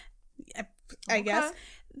 I guess.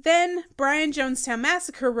 Then Brian Jonestown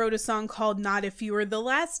Massacre wrote a song called Not If You Were the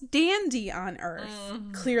Last Dandy on Earth.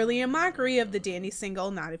 Clearly a mockery of the Dandy single,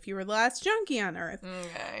 Not If You Were the Last Junkie on Earth.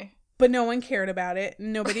 Okay. But no one cared about it.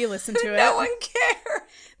 Nobody listened to it. No one cared.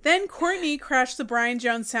 Then Courtney crashed the Brian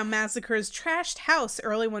Jonestown Massacre's trashed house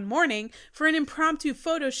early one morning for an impromptu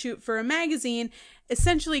photo shoot for a magazine,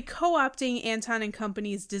 essentially co-opting Anton and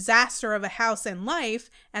Company's disaster of a house and life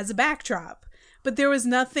as a backdrop. But there was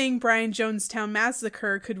nothing Brian Jonestown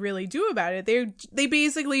Massacre could really do about it. They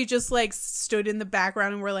basically just like stood in the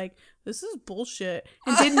background and were like, this is bullshit,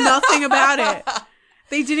 and did nothing about it.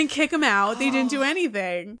 They didn't kick him out. They didn't do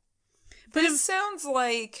anything. But it sounds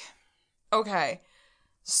like, okay,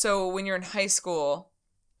 so when you're in high school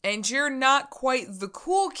and you're not quite the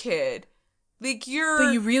cool kid, like but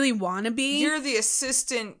you really want to be? You're the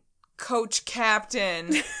assistant coach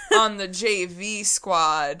captain on the JV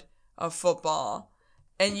squad of football,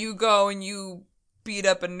 and you go and you beat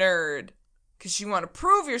up a nerd because you want to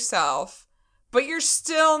prove yourself, but you're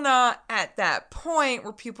still not at that point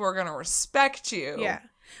where people are going to respect you. Yeah.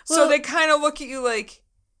 So they kind of look at you like,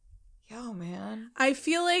 yo, man. I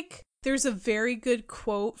feel like there's a very good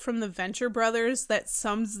quote from the Venture Brothers that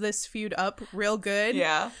sums this feud up real good.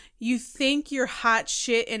 Yeah. You think you're hot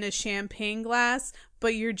shit in a champagne glass,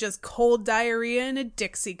 but you're just cold diarrhea in a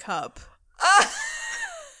Dixie cup.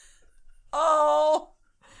 Oh,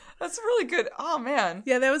 that's really good. Oh, man.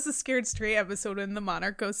 Yeah, that was the Scared Straight episode when the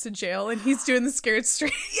Monarch goes to jail and he's doing the Scared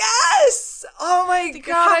Straight. Yes! Oh, my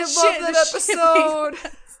God. I love that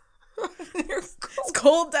episode. It's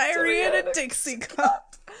cold diarrhea in a Dixie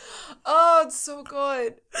cup. Oh, it's so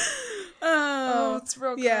good. Oh, it's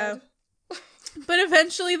real good. Yeah. But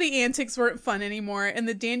eventually the antics weren't fun anymore, and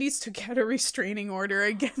the Dandies took out a restraining order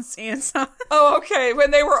against Anton. Oh, okay.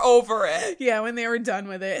 When they were over it. Yeah, when they were done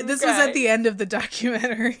with it. This was at the end of the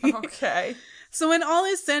documentary. Okay. So when all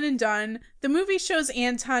is said and done, the movie shows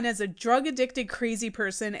Anton as a drug-addicted crazy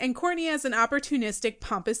person and Courtney as an opportunistic,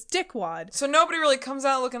 pompous dickwad. So nobody really comes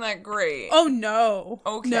out looking that great. Oh, no.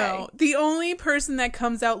 Okay. No. The only person that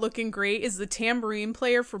comes out looking great is the tambourine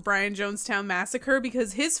player for Brian Jonestown Massacre,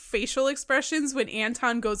 because his facial expressions when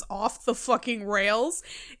Anton goes off the fucking rails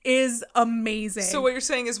is amazing. So what you're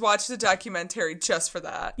saying is watch the documentary just for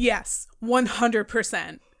that? Yes,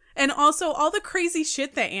 100%. And also, all the crazy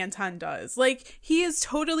shit that Anton does. Like, he is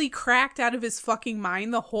totally cracked out of his fucking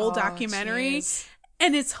mind the whole documentary. Geez.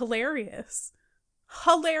 And it's hilarious.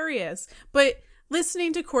 Hilarious. But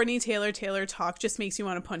listening to Courtney Taylor talk just makes you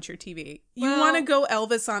want to punch your TV. You want to go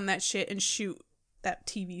Elvis on that shit and shoot that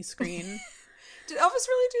TV screen. Did Elvis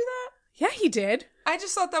really do that? Yeah, he did. I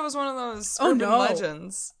just thought that was one of those urban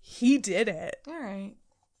legends. He did it. All right.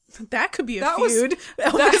 That could be a feud.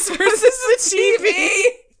 Elvis versus the TV.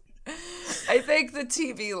 I think the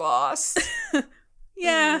TV lost.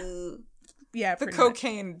 Yeah. Yeah, the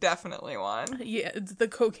cocaine definitely won. Yeah, the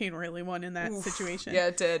cocaine really won in that situation. Yeah,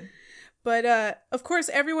 it did. But, of course,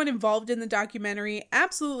 everyone involved in the documentary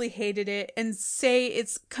absolutely hated it and say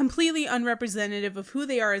it's completely unrepresentative of who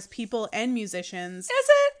they are as people and musicians. Is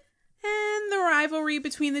it? And the rivalry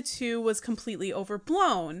between the two was completely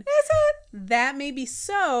overblown. Is it? That may be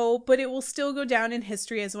so, but it will still go down in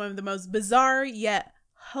history as one of the most bizarre yet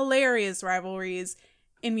hilarious rivalries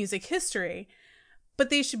in music history. But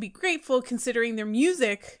they should be grateful considering their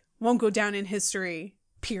music won't go down in history,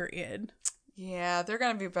 period. Yeah, they're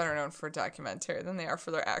going to be better known for a documentary than they are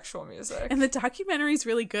for their actual music. And the documentary is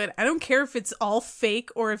really good. I don't care if it's all fake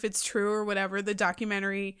or if it's true or whatever. The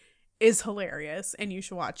documentary is hilarious and you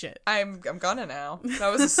should watch it. I'm gonna now.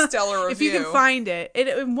 That was a stellar review. If you can find it.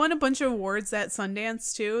 It won a bunch of awards at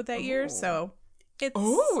Sundance too that year, so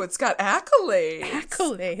it's got accolades.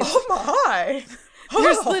 Accolades. Oh my.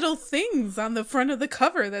 There's little things on the front of the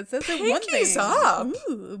cover that says it one thing. Pinkies up.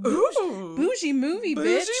 Ooh, bougie movie,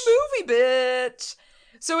 bitch. Bougie movie, bitch.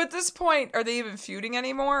 So at this point, are they even feuding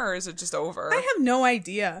anymore, or is it just over? I have no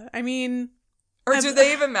idea. I mean... Or do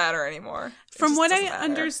they even matter anymore? From what I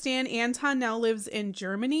understand, Anton now lives in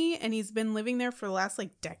Germany, and he's been living there for the last,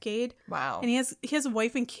 decade. Wow. And he has a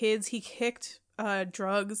wife and kids. He kicked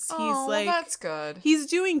drugs. Oh, well, that's good. He's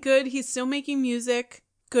doing good. He's still making music.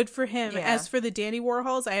 Good for him. Yeah. As for the Dandy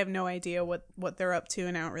Warhols, I have no idea what they're up to,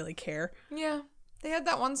 and I don't really care. Yeah. They had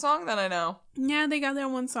that one song that I know. Yeah, they got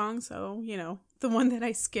that one song, so, the one that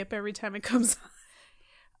I skip every time it comes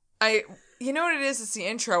on. You know what it is? It's the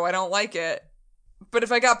intro. I don't like it. But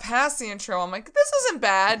if I got past the intro, I'm like, this isn't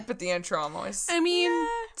bad. But the intro, I'm always... I mean,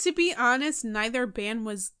 to be honest, neither band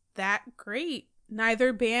was that great.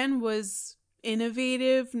 Neither band was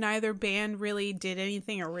innovative. Neither band really did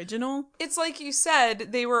anything original. It's like you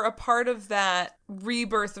said, they were a part of that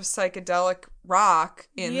rebirth of psychedelic rock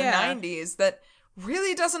in the 90s that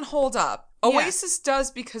really doesn't hold up. Oasis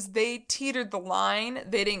does because they teetered the line.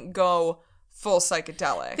 They didn't go full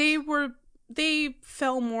psychedelic. They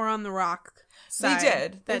fell more on the rock side. They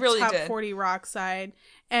did. They really top did. 40 rock side.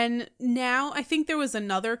 And now I think there was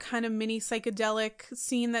another kind of mini psychedelic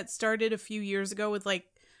scene that started a few years ago with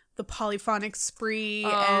the Polyphonic Spree.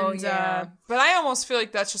 Yeah. But I almost feel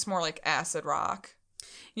like that's just more like acid rock.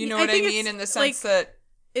 You know what I mean? In the sense that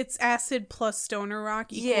it's acid plus stoner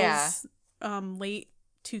rock equals late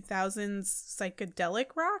 2000s psychedelic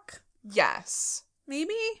rock. Yes.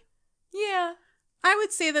 Maybe? Yeah. I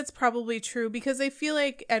would say that's probably true because I feel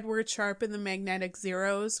like Edward Sharpe and the Magnetic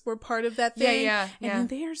Zeros were part of that thing. Yeah. And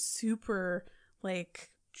they are super,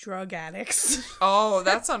 drug addicts. Oh,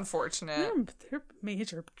 that's unfortunate. They're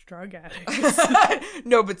major drug addicts.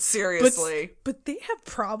 No, but seriously. But they have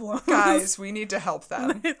problems. Guys, we need to help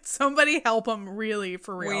them. Somebody help them, really,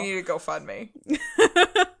 for real. We need a GoFundMe. We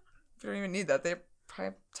don't even need that. They probably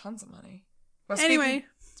have tons of money. Well, anyway.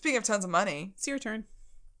 Speaking of tons of money. It's your turn.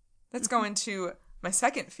 Let's go into my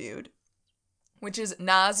second feud, which is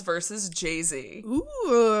Nas versus Jay-Z.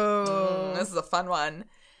 Ooh. This is a fun one.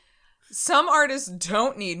 Some artists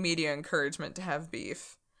don't need media encouragement to have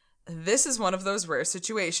beef. This is one of those rare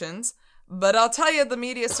situations, but I'll tell you, the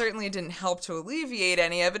media certainly didn't help to alleviate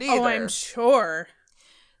any of it either. Oh, I'm sure.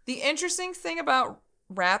 The interesting thing about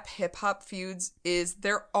rap hip-hop feuds is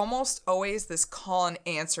they're almost always this call and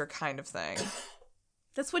answer kind of thing.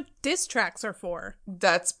 That's what diss tracks are for.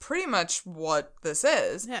 That's pretty much what this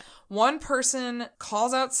is. Yeah. One person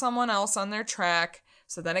calls out someone else on their track,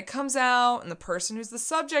 so then it comes out, and the person who's the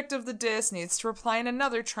subject of the diss needs to reply in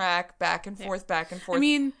another track, back and forth, back and forth. I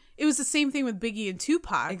mean, it was the same thing with Biggie and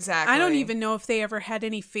Tupac. Exactly. I don't even know if they ever had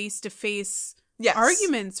any face-to-face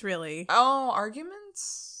arguments, really. Oh,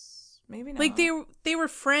 arguments? Maybe not. They were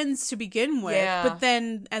friends to begin with, but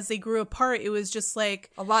then as they grew apart, it was just a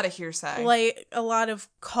lot of hearsay. A lot of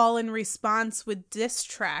call and response with diss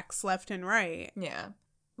tracks left and right. Yeah.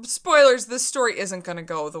 Spoilers, this story isn't going to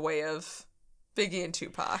go the way of Biggie and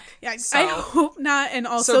Tupac. Yeah, so, I hope not, and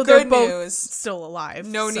also so they're good both news. still alive.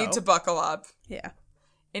 No need to buckle up. Yeah.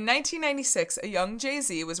 In 1996, a young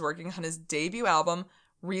Jay-Z was working on his debut album,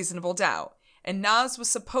 Reasonable Doubt, and Nas was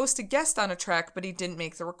supposed to guest on a track, but he didn't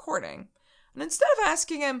make the recording. And instead of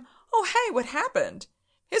asking him, oh, hey, what happened?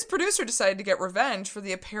 His producer decided to get revenge for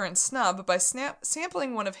the apparent snub by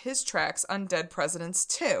sampling one of his tracks on Dead Presidents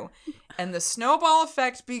 2. And the snowball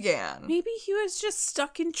effect began. Maybe he was just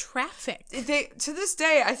stuck in traffic. To this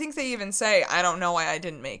day, I think they even say, I don't know why I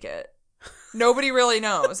didn't make it. Nobody really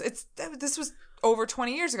knows. This was over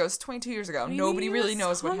 20 years ago. It's 22 years ago. Maybe Nobody really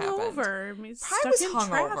knows what happened. Probably was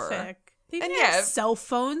hungover. They didn't have cell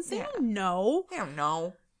phones. They don't know. They don't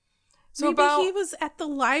know. So maybe he was at the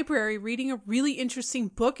library reading a really interesting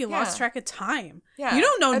book and lost track of time. Yeah. You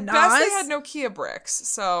don't know At Nas. best, they had Nokia bricks,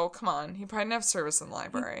 so come on. He probably didn't have service in the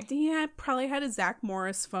library. He probably had a Zach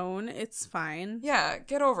Morris phone. It's fine. Yeah,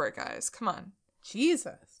 get over it, guys. Come on.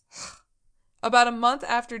 Jesus. About a month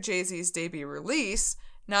after Jay-Z's debut release,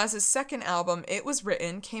 Nas's second album, It Was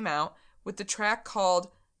Written, came out with the track called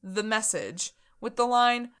The Message, with the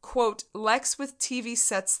line, quote, Lex with TV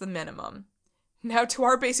sets the minimum. Now, to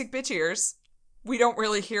our basic bitch ears, we don't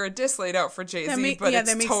really hear a diss laid out for Jay-Z, but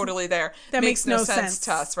it's totally there. That makes no sense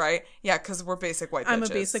to us, right? Yeah, because we're basic white bitches. I'm a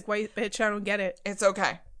basic white bitch. I don't get it. It's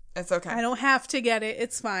okay. It's okay. I don't have to get it.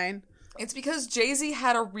 It's fine. It's because Jay-Z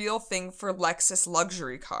had a real thing for Lexus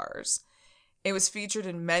luxury cars. It was featured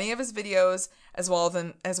in many of his videos, as well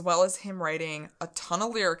as him writing a ton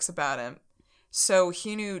of lyrics about him. So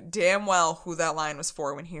he knew damn well who that line was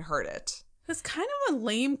for when he heard it. It's kind of a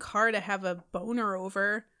lame car to have a boner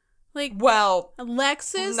over.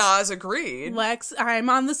 Lexus. Nas agreed. I'm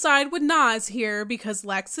on the side with Nas here because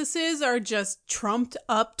Lexuses are just trumped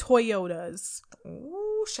up Toyotas.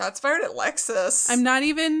 Ooh, Ooh, shots fired at Lexus. I'm not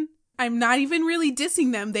even really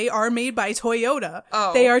dissing them. They are made by Toyota.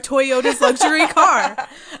 Oh. They are Toyota's luxury car.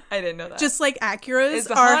 I didn't know that. Just like Acuras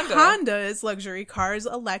the are Honda. Honda's luxury cars,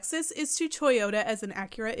 a Lexus is to Toyota as an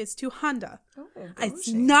Acura is to Honda. Oh, It's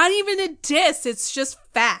bougie. not even a diss. It's just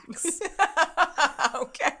facts.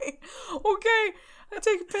 Okay. I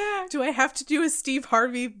take it back. Do I have to do a Steve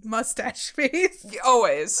Harvey mustache face?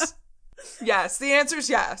 Always. Yes. The answer is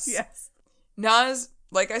yes. Yes. Nas,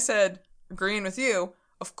 like I said, agreeing with you,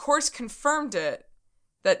 of course confirmed it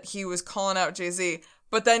that he was calling out Jay-Z,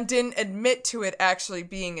 but then didn't admit to it actually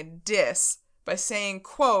being a diss by saying,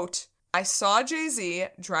 quote, I saw Jay-Z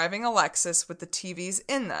driving a Lexus with the TVs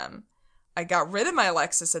in them. I got rid of my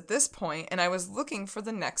Lexus at this point, and I was looking for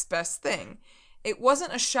the next best thing. It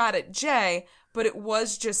wasn't a shot at Jay, but it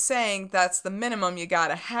was just saying that's the minimum you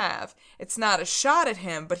gotta have. It's not a shot at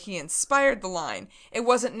him, but he inspired the line. It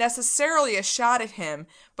wasn't necessarily a shot at him,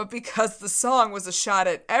 but because the song was a shot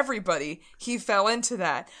at everybody, he fell into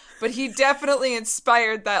that. But he definitely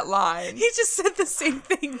inspired that line. He just said the same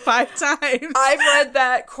thing 5 times. I've read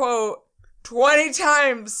that quote 20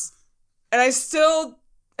 times, and I still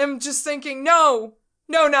am just thinking, no,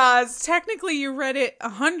 Nas. Technically, you read it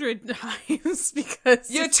 100 times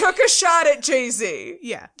because You took a shot at Jay-Z.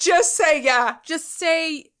 yeah. Just say yeah. Just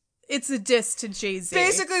say it's a diss to Jay-Z.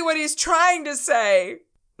 Basically what he's trying to say,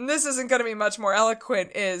 and this isn't going to be much more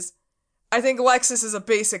eloquent, is I think Lexus is a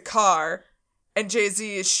basic car, and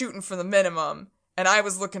Jay-Z is shooting for the minimum, and I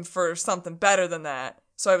was looking for something better than that,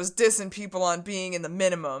 so I was dissing people on being in the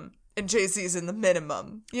minimum, and Jay-Z's in the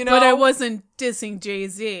minimum, you know? But I wasn't dissing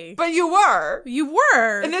Jay-Z. But you were. You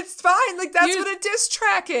were. And it's fine. Like, that's You're- what a diss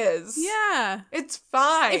track is. Yeah. It's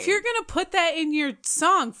fine. If you're gonna put that in your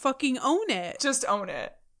song, fucking own it. Just own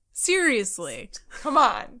it. Seriously. Come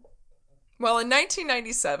on. Well, in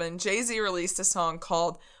 1997, Jay-Z released a song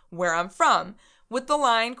called Where I'm From, with the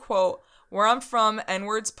line, quote, where I'm from,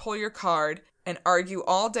 N-words pull your card, and argue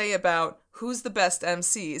all day about who's the best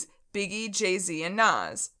MCs, Biggie, Jay-Z, and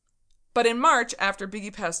Nas. But in March, after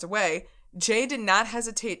Biggie passed away, Jay did not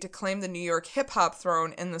hesitate to claim the New York hip-hop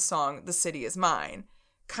throne in the song The City Is Mine,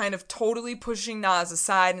 kind of totally pushing Nas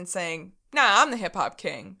aside and saying, nah, I'm the hip-hop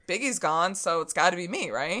king. Biggie's gone, so it's gotta be me,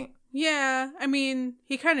 right? Yeah, I mean,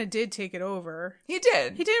 he kind of did take it over. He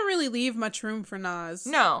did. He didn't really leave much room for Nas.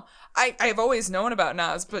 No. I've always known about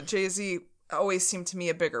Nas, but Jay-Z always seemed to me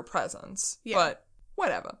a bigger presence. Yeah. But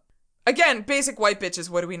whatever. Again, basic white bitches,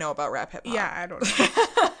 what do we know about rap hip-hop? Yeah, I don't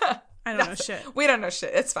know. I don't know shit. We don't know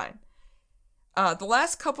shit. It's fine. The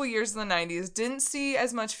last couple years in the 90s didn't see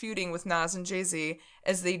as much feuding with Nas and Jay-Z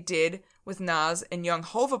as they did with Nas and young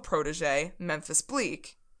Hova protege, Memphis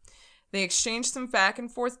Bleek. They exchanged some back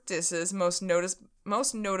and forth disses, most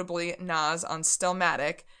notably Nas on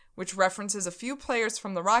Stillmatic, which references a few players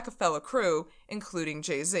from the Rockefeller crew, including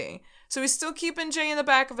Jay-Z. So he's still keeping Jay in the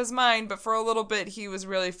back of his mind, but for a little bit he was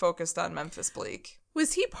really focused on Memphis Bleek.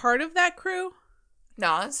 Was he part of that crew?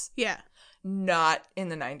 Nas? Yeah. Not in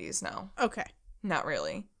the 90s, no. Okay. Not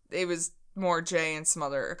really. It was more Jay and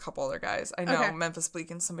a couple other guys. I know Okay. Memphis Bleek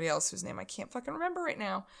and somebody else whose name I can't fucking remember right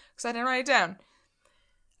now because I didn't write it down.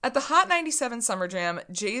 At the Hot 97 Summer Jam,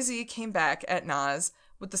 Jay-Z came back at Nas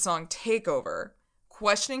with the song Takeover,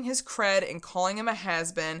 questioning his cred and calling him a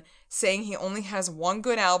has-been, saying he only has one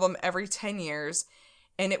good album every 10 years,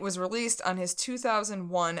 and it was released on his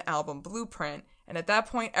 2001 album Blueprint, and at that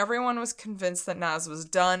point everyone was convinced that Nas was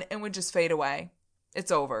done and would just fade away.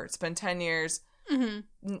 It's over. It's been 10 years.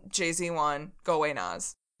 Mm-hmm. Jay-Z won. Go away,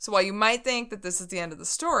 Nas. So while you might think that this is the end of the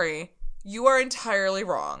story, you are entirely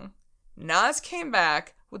wrong. Nas came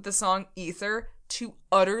back with the song Ether to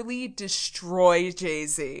utterly destroy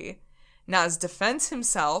Jay-Z. Nas defends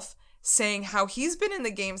himself, saying how he's been in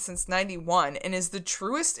the game since 91 and is the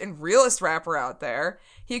truest and realest rapper out there.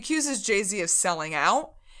 He accuses Jay-Z of selling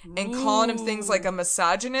out and calling him things like a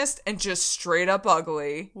misogynist and just straight up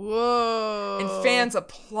ugly. Whoa. And fans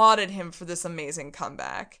applauded him for this amazing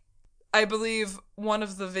comeback. I believe one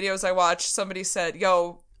of the videos I watched, somebody said,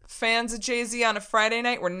 yo, fans of Jay-Z on a Friday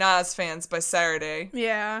night were Nas fans by Saturday.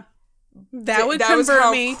 Yeah. That would was convert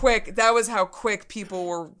how me. That was how quick people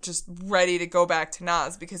were just ready to go back to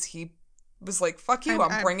Nas because he was like, fuck you,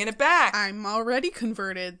 I'm bringing it back. I'm already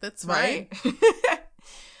converted. That's fine. Right?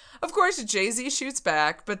 Of course, Jay-Z shoots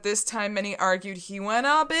back, but this time many argued he went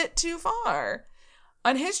a bit too far.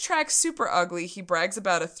 On his track Super Ugly, he brags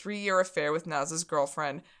about a 3-year affair with Nas's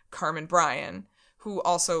girlfriend, Carmen Bryan, who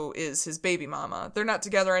also is his baby mama. They're not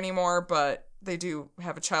together anymore, but they do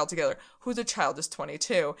have a child together, who the child is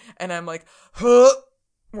 22. And I'm like, huh,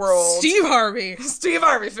 we're old. Steve Harvey. Steve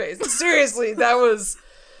Harvey face. Seriously, that was...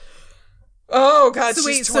 Oh, God,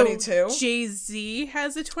 she's 22. So Jay-Z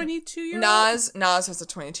has a 22-year-old? Nas has a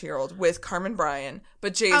 22-year-old with Carmen Bryan.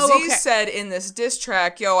 But Jay-Z said in this diss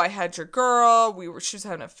track, yo, I had your girl. She was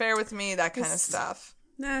having an affair with me, that kind of stuff.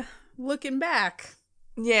 Nah, looking back.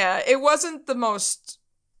 Yeah, it wasn't the most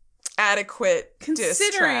adequate diss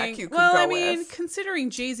track you could go with. Considering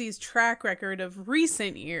Jay-Z's track record of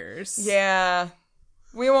recent years. Yeah.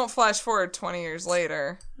 We won't flash forward 20 years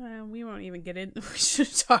later. We won't even get in. We should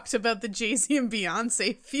have talked about the Jay-Z and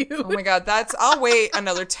Beyonce feud. Oh my God, I'll wait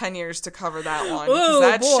another 10 years to cover that one. Because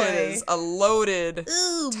that shit is a loaded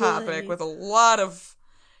topic with a lot of...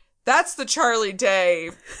 That's the Charlie Day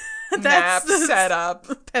map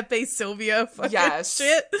setup. Pepe Sylvia fucking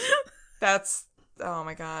shit. That's... Oh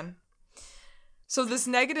my God. So this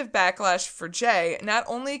negative backlash for Jay not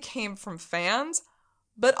only came from fans,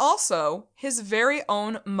 but also his very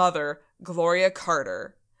own mother, Gloria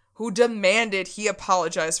Carter, who demanded he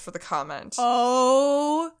apologize for the comment.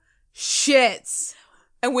 Oh, shit.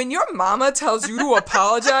 And when your mama tells you to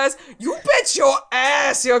apologize, you bet your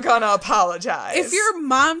ass you're gonna apologize. If your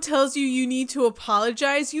mom tells you you need to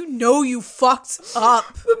apologize, you know you fucked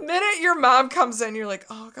up. The minute your mom comes in, you're like,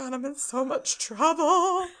 oh God, I'm in so much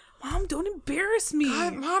trouble. Mom, don't embarrass me.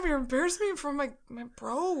 God, Mom, you're embarrassing me in front of my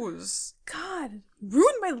bros. God,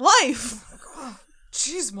 ruined my life.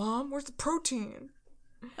 Jeez, Mom, where's the protein?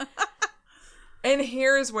 And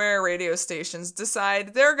here's where radio stations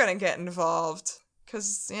decide they're going to get involved.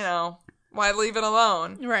 Because, why leave it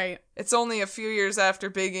alone? Right. It's only a few years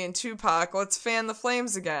after Biggie and Tupac. Let's fan the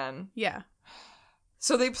flames again. Yeah.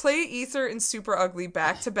 So they play Ether and Super Ugly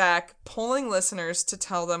back to back, polling listeners to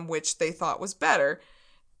tell them which they thought was better.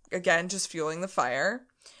 Again, just fueling the fire.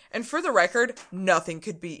 And for the record, nothing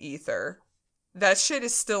could be Ether. That shit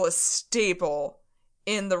is still a staple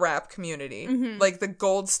in the rap community. Mm-hmm. Like the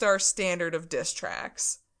gold star standard of diss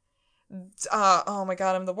tracks. Oh my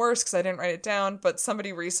God, I'm the worst because I didn't write it down. But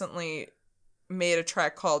somebody recently made a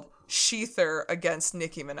track called Sheether against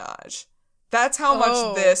Nicki Minaj. That's how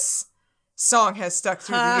much this song has stuck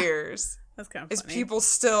through the years. That's kind of funny. Is funny. People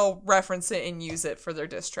still reference it and use it for their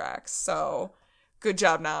diss tracks. So... Good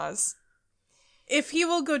job, Nas. If he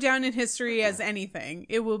will go down in history as anything,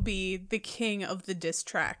 it will be the king of the diss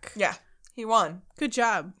track. Yeah, he won. Good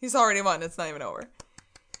job. He's already won. It's not even over.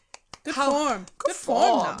 Good form. Good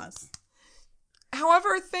form, Nas.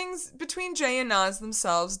 However, things between Jay and Nas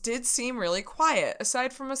themselves did seem really quiet,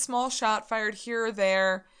 aside from a small shot fired here or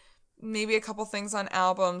there, maybe a couple things on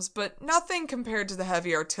albums, but nothing compared to the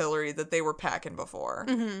heavy artillery that they were packing before.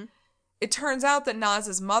 Mm-hmm. It turns out that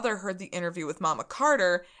Nas's mother heard the interview with Mama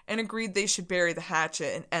Carter and agreed they should bury the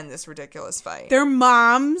hatchet and end this ridiculous fight. Their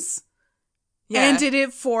moms ended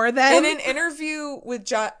it for them. In an interview with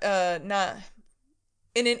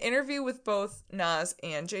both Nas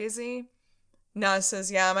and Jay-Z, Nas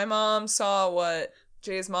says, "Yeah, my mom saw what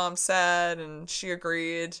Jay's mom said and she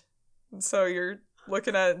agreed." And so you're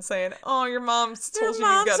looking at it and saying, "Oh, your mom's told you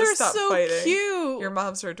gotta stop fighting. Their moms are so cute. Your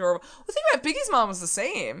moms are adorable." Well, think about it, Biggie's mom was the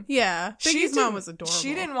same. Yeah, Biggie's mom was adorable.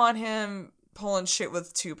 She didn't want him pulling shit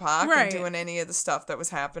with Tupac and doing any of the stuff that was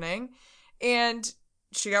happening. And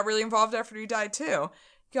she got really involved after he died, too.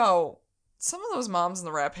 Yo, some of those moms in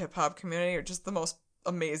the rap hip-hop community are just the most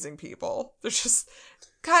amazing people. They're just...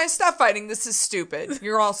 Guys, stop fighting. This is stupid.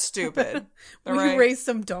 You're all stupid. We raised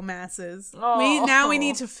some dumbasses. Oh. Now we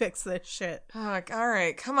need to fix this shit. All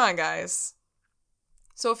right. Come on, guys.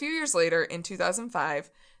 So a few years later, in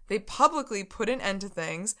 2005, they publicly put an end to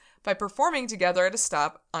things by performing together at a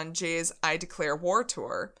stop on Jay's I Declare War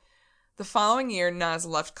tour. The following year, Nas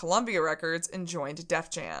left Columbia Records and joined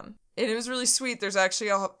Def Jam. And it was really sweet. There's actually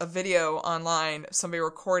a video online of somebody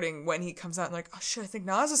recording when he comes out and like, oh shit, I think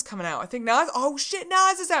Nas is coming out.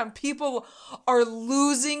 Nas is out. And people are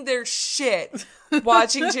losing their shit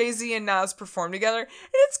watching Jay-Z and Nas perform together. And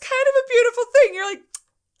it's kind of a beautiful thing. You're like,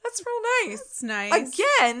 that's real nice. It's nice.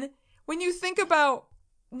 Again, when you think about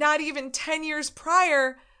not even 10 years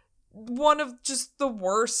prior, one of just the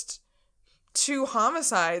worst 2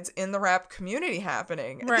 homicides in the rap community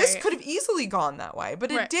happening. Right. This could have easily gone that way,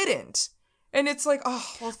 but it didn't. And it's like, oh,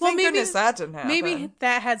 well, thank goodness that didn't happen. Maybe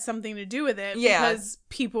that had something to do with it. Yeah. Because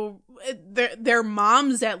people, their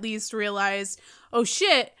moms at least realized, oh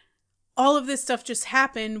shit, all of this stuff just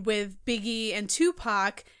happened with Biggie and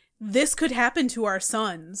Tupac. This could happen to our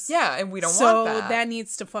sons. Yeah, and we don't So want that. that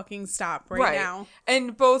needs to fucking stop right now.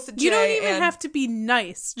 And both Jay You don't even have to be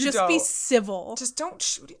nice. Just be civil. Just don't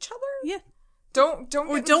shoot each other. Yeah. Don't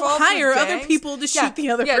or get don't involved hire with other gangs. people to shoot the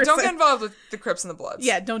other person. Yeah, don't get involved with the Crips and the Bloods.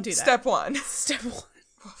 Yeah, don't do that. Step 1. Step 1.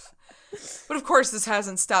 But of course, this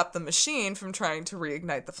hasn't stopped the machine from trying to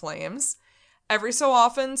reignite the flames. Every so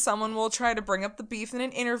often, someone will try to bring up the beef in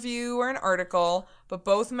an interview or an article, but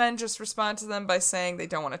both men just respond to them by saying they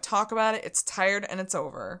don't want to talk about it, it's tired, and it's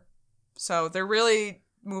over. So they're really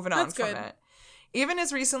moving on from it. Even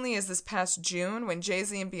as recently as this past June, when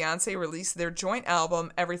Jay-Z and Beyonce released their joint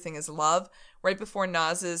album, Everything Is Love, right before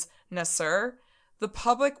Nas's Nasser, the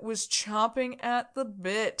public was chomping at the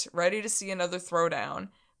bit, ready to see another throwdown.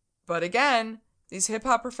 But again, these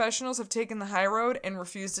hip-hop professionals have taken the high road and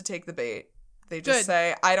refuse to take the bait. They just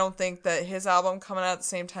say, I don't think that his album coming out at the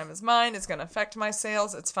same time as mine is going to affect my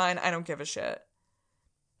sales. It's fine. I don't give a shit.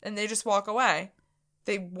 And they just walk away.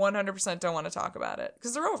 They 100% don't want to talk about it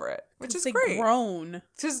because they're over it, which is great. They're grown.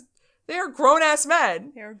 Because they are grown-ass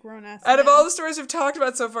men. They're grown-ass Out men. of all the stories we've talked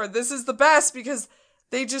about so far, this is the best because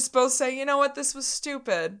they just both say, you know what, this was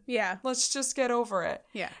stupid. Yeah. Let's just get over it.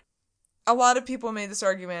 Yeah. A lot of people made this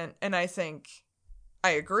argument, and I think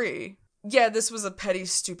I agree. Yeah, this was a petty,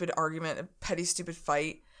 stupid argument, a petty, stupid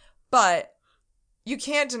fight, but you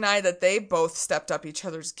can't deny that they both stepped up each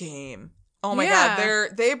other's game. Oh my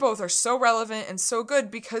God, they both are so relevant and so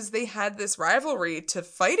good because they had this rivalry to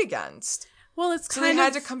fight against. Well, it's so they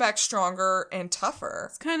had to come back stronger and tougher.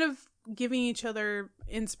 It's kind of giving each other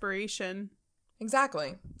inspiration.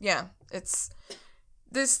 Exactly. Yeah, it's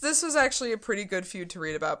this was actually a pretty good feud to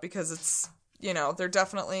read about because it's, you know, they're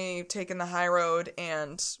definitely taking the high road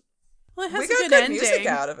and well, it has we a got good good music ending.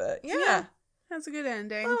 out of it. Yeah. Has a good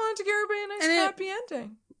ending. I wanted to give everybody a nice happy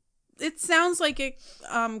ending. It sounds like it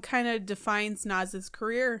kind of defines Nas's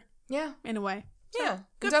career. Yeah. In a way. So, yeah.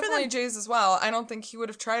 Good definitely Jay's as well. I don't think he would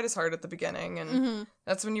have tried as hard at the beginning, and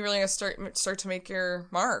that's when you really start to make your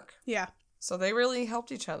mark. Yeah. So they really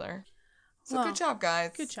helped each other. So good job,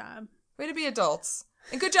 guys. Good job. Way to be adults.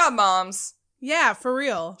 And good job, moms. Yeah, for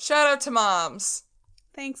real. Shout out to moms.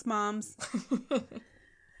 Thanks, moms.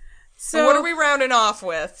 So what are we rounding off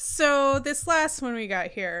with? So this last one we got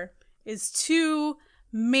here is two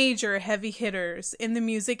major heavy hitters in the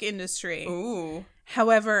music industry. Ooh.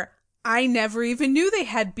 However, I never even knew they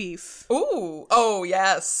had beef. Ooh. Oh,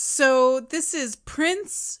 yes. So this is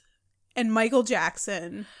Prince and Michael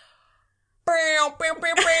Jackson.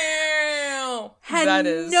 Had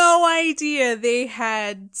no idea they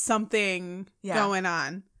had something going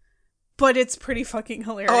on. But it's pretty fucking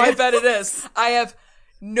hilarious. Oh, I bet it is. I have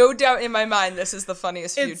no doubt in my mind this is the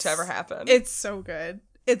funniest feud to ever happen. It's so good.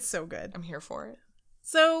 It's so good. I'm here for it.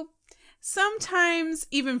 So, sometimes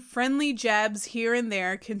even friendly jabs here and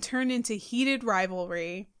there can turn into heated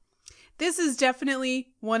rivalry. This is definitely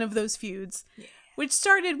one of those feuds, which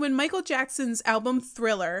started when Michael Jackson's album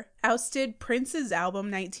Thriller ousted Prince's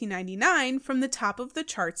album 1999 from the top of the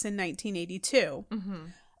charts in 1982.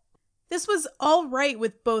 This was all right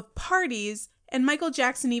with both parties, and Michael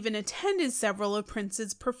Jackson even attended several of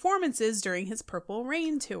Prince's performances during his Purple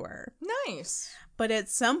Rain tour. Nice. But at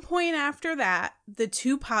some point after that, the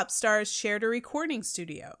two pop stars shared a recording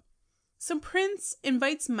studio. So Prince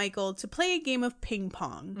invites Michael to play a game of ping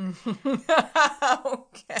pong.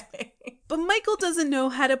 Okay. But Michael doesn't know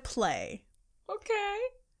how to play. Okay.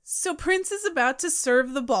 So Prince is about to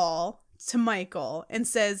serve the ball to Michael and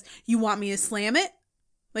says, "You want me to slam it?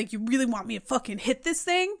 Like, you really want me to fucking hit this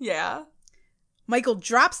thing?" Yeah. Michael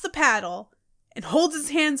drops the paddle and holds his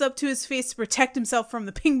hands up to his face to protect himself from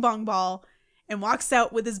the ping pong ball and walks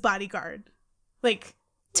out with his bodyguard. Like,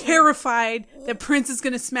 terrified that Prince is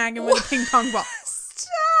going to smack him with a ping pong ball.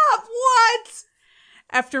 Stop! What?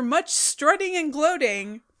 After much strutting and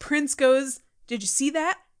gloating, Prince goes, "Did you see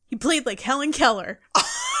that? He played like Helen Keller."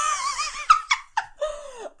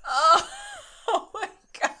 Oh my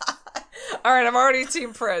God. All right, I'm already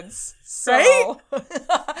Team Prince. So right?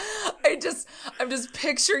 I'm just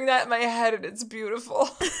picturing that in my head and it's beautiful.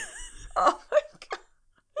 Oh my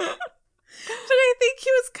God. But I think he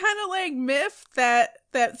was kind of like miffed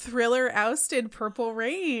that Thriller ousted Purple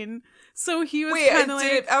Rain. So he was kind of like...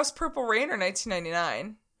 Did it oust Purple Rain or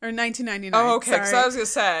 1999? Or 1999. Oh, okay, because I was going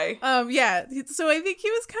to say. Yeah, so I think he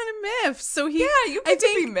was kind of miffed. So he... Yeah, you get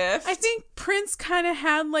to be miffed. I think Prince kind of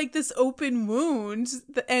had like this open wound,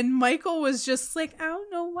 and Michael was just like, "I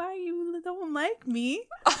don't know why you don't like me."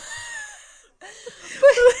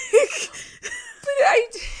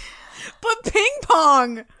 But ping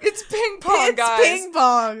pong. It's ping pong, guys. It's ping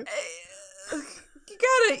pong.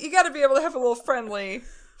 You gotta be able to have a little friendly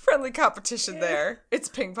competition there. It's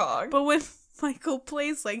ping pong. But when Michael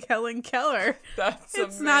plays like Helen Keller, it's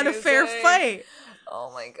amazing. Not a fair fight.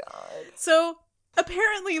 Oh my God. So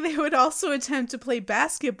apparently they would also attempt to play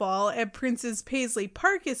basketball at Prince's Paisley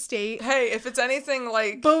Park estate. Hey, if it's anything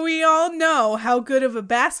like... But we all know how good of a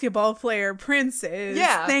basketball player Prince is.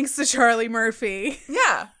 Yeah. Thanks to Charlie Murphy.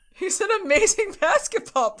 Yeah. He's an amazing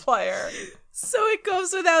basketball player. So it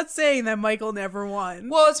goes without saying that Michael never won.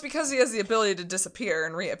 Well, it's because he has the ability to disappear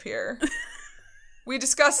and reappear. We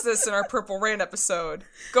discussed this in our Purple Rain episode.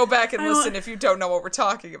 Go back and listen if you don't know what we're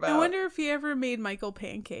talking about. I wonder if he ever made Michael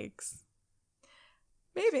pancakes.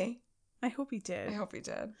 Maybe. I hope he did. I hope he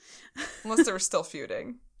did. Unless they were still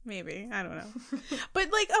feuding. Maybe. I don't know.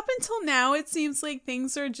 But, like, up until now, it seems like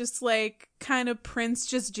things are just, like, kind of Prince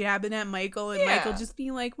just jabbing at Michael and Michael just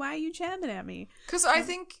being like, why are you jabbing at me? Because I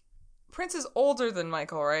think Prince is older than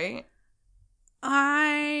Michael, right?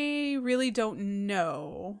 I really don't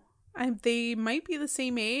know. They might be the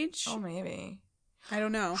same age. Oh, maybe. I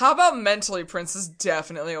don't know. How about mentally, Prince is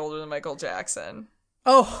definitely older than Michael Jackson.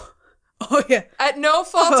 Oh, yeah. At no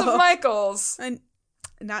fault of Michael's. I'm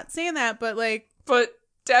not saying that, but, like... But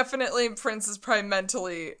definitely Prince is probably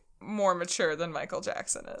mentally more mature than Michael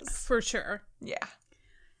Jackson is. For sure. Yeah.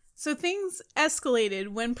 So things escalated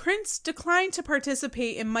when Prince declined to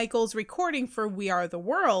participate in Michael's recording for We Are the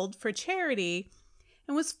World for charity,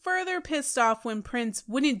 and was further pissed off when Prince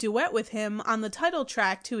wouldn't duet with him on the title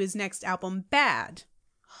track to his next album, Bad.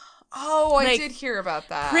 Oh, I did hear about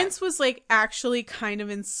that. Prince was, like, actually kind of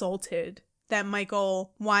insulted that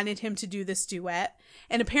Michael wanted him to do this duet,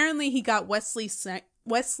 and apparently he got Wesley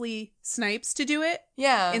Snipes to do it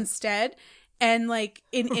instead. And, like,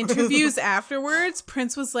 in interviews afterwards,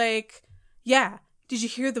 Prince was like, yeah, did you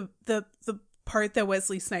hear the part that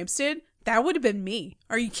Wesley Snipes did? That would have been me.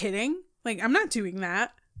 Are you kidding? Like, I'm not doing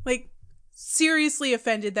that. Like, seriously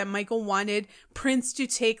offended that Michael wanted Prince to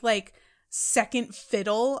take, like, second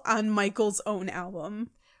fiddle on Michael's own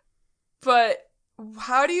album. But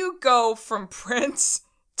how do you go from Prince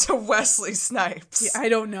to Wesley Snipes? Yeah, I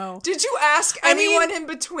don't know. Did you ask anyone in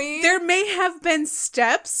between? There may have been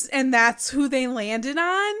steps, and that's who they landed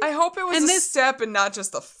on. I hope it was a step and not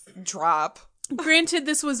just a drop. Granted,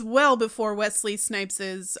 this was well before Wesley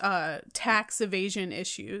Snipes' tax evasion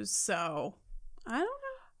issues, so I don't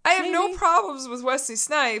know. I have no problems with Wesley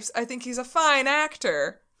Snipes. I think he's a fine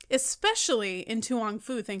actor. Especially in Tu Wong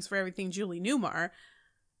Fu, Thanks for Everything, Julie Newmar.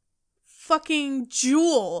 Fucking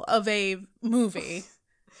jewel of a movie.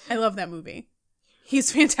 I love that movie.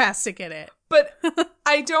 He's fantastic in it. But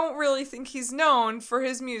I don't really think he's known for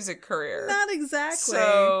his music career. Not exactly.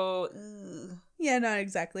 So... Yeah, not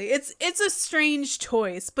exactly. It's a strange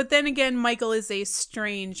choice, but then again, Michael is a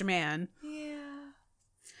strange man. Yeah.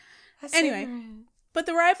 Anyway, but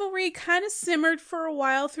the rivalry kind of simmered for a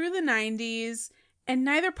while through the 90s, and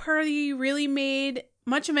neither party really made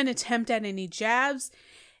much of an attempt at any jabs,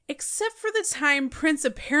 except for the time Prince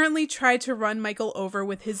apparently tried to run Michael over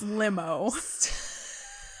with his limo.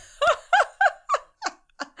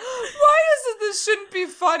 This shouldn't be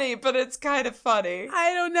funny, but it's kind of funny.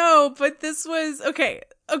 I don't know, but this was... Okay,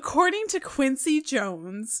 according to Quincy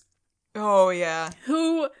Jones... Oh, yeah.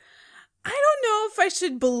 Who... I don't know if I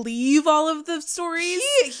should believe all of the stories.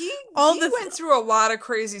 He went through a lot of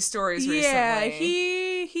crazy stories recently.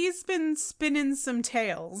 Yeah, he's been spinning some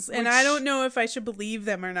tales, and I don't know if I should believe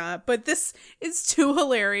them or not, but this is too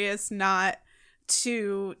hilarious not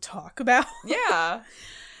to talk about. Yeah.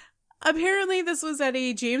 Apparently, this was at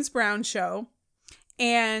a James Brown show,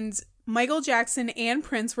 and Michael Jackson and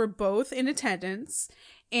Prince were both in attendance,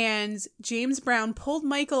 and James Brown pulled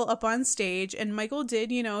Michael up on stage, and Michael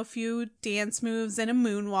did, a few dance moves and a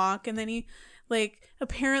moonwalk, and then he,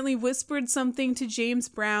 apparently whispered something to James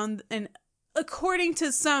Brown, and according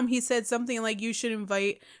to some, he said something like, you should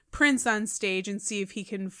invite Prince on stage and see if he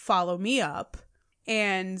can follow me up,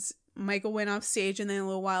 and... Michael went off stage, and then a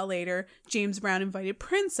little while later, James Brown invited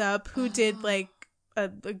Prince up, who did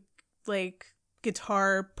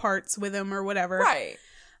guitar parts with him or whatever. Right.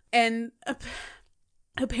 And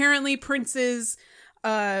apparently Prince's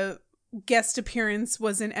guest appearance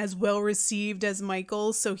wasn't as well received as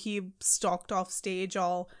Michael's, so he stalked off stage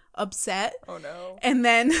all upset. Oh no. And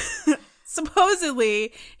then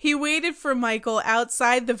supposedly he waited for Michael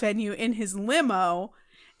outside the venue in his limo.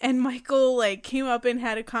 And Michael, came up and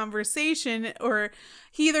had a conversation, or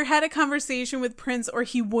he either had a conversation with Prince or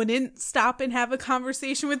he wouldn't stop and have a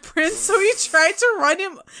conversation with Prince. So he tried to run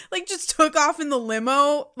him, just took off in the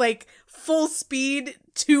limo, full speed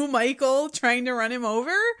to Michael, trying to run him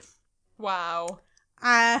over. Wow.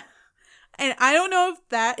 And I don't know if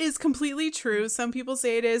that is completely true. Some people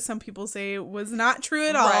say it is. Some people say it was not true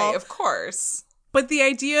at all. Right, of course. But the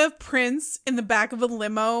idea of Prince in the back of a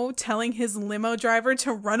limo telling his limo driver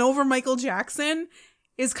to run over Michael Jackson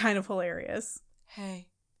is kind of hilarious. Hey,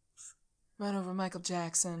 run over Michael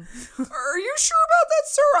Jackson. Are you sure about that,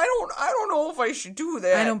 sir? I don't know if I should do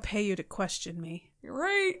that. I don't pay you to question me. You're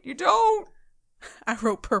right, you don't. I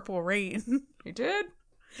wrote Purple Rain. You did?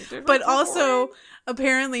 You did. But also,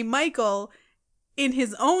 apparently Michael in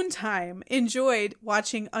his own time, enjoyed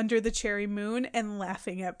watching Under the Cherry Moon and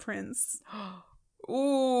laughing at Prince.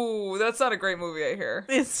 Ooh, that's not a great movie, I hear.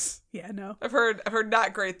 No. I've heard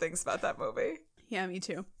not great things about that movie. Yeah, me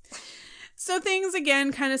too. So things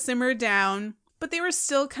again kind of simmered down, but they were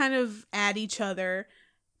still kind of at each other.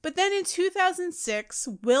 But then in 2006,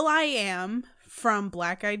 Will.i.am from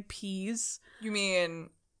Black Eyed Peas. You mean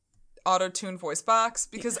auto-tune voice box?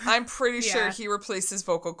 Because I'm pretty sure he replaced his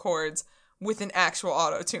vocal cords with an actual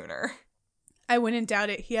auto-tuner. I wouldn't doubt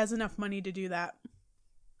it. He has enough money to do that.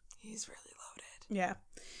 He's really loaded. Yeah.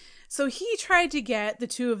 So he tried to get the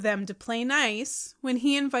two of them to play nice when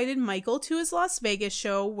he invited Michael to his Las Vegas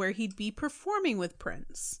show where he'd be performing with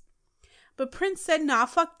Prince. But Prince said, nah,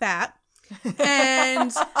 fuck that.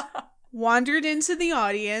 And wandered into the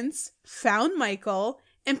audience, found Michael,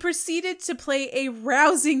 and proceeded to play a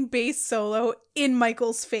rousing bass solo in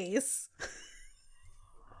Michael's face.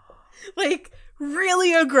 Like,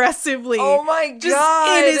 really aggressively. Oh my God.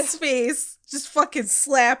 Just in his face. Just fucking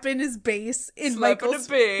slapping his bass in Michael's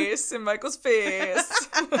face. In Michael's face.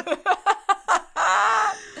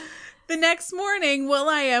 The next morning,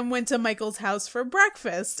 Will.i.am went to Michael's house for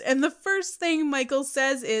breakfast, and the first thing Michael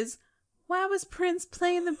says is, why was Prince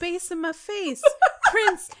playing the bass in my face?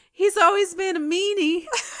 Prince, he's always been a meanie.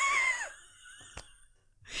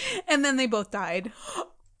 And then they both died.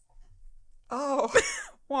 Oh.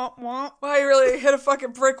 Womp womp. Well, you really hit a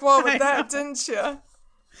fucking brick wall with that, didn't you?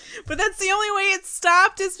 But that's the only way it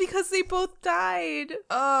stopped is because they both died.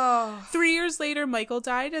 Oh. 3 years later, Michael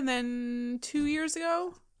died, and then 2 years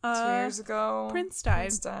ago, 2 years ago, Prince died.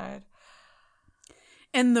 Prince died.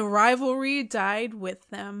 And the rivalry died with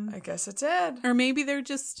them. I guess it did. Or maybe they're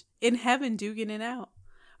just in heaven duking it out.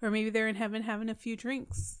 Or maybe they're in heaven having a few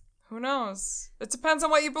drinks. Who knows? It depends on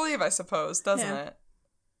what you believe, I suppose, doesn't Yeah. it?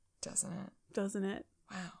 Doesn't it? Doesn't it?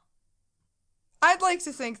 Wow. I'd like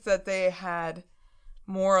to think that they had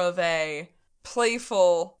more of a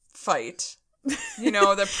playful fight. You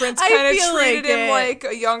know, that Prince kind of treated him like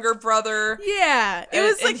a younger brother. Yeah. It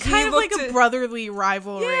was like kind of like a brotherly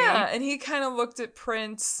rivalry. Yeah, and he kind of looked at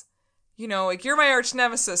Prince, you know, like, you're my arch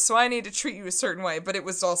nemesis, so I need to treat you a certain way, but it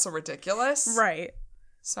was also ridiculous. Right.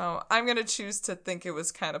 So I'm going to choose to think it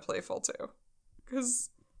was kind of playful, too.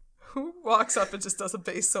 Because who walks up and just does a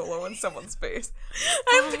bass solo in someone's face?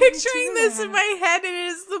 I'm picturing this in my head, and it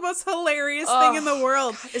is the most hilarious thing in the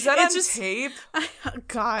world. Is that on tape?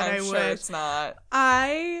 God, I'm I sure wish. it's not.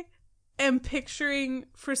 I am picturing,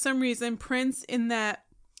 for some reason, Prince in that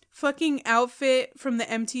fucking outfit from the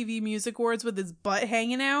MTV Music Awards with his butt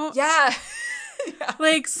hanging out. Yeah. Yeah.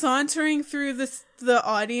 Like sauntering through the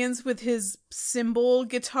audience with his cymbal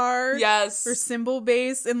guitar. Yes. Or cymbal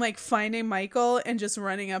bass, and like finding Michael and just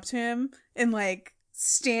running up to him and like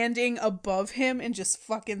standing above him and just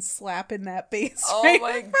fucking slapping that bass. Oh right my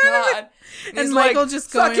in front of God. him. And he's Michael like,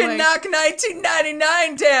 just going fucking like, knock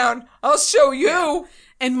 1999 down. I'll show you. Yeah.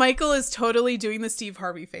 And Michael is totally doing the Steve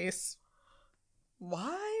Harvey face. Why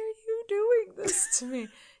are you doing this to me?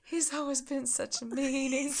 He's always been such a meanie.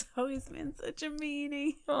 He's always been such a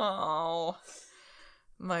meanie. Oh,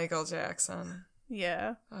 Michael Jackson.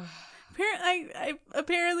 Yeah.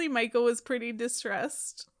 Apparently Michael was pretty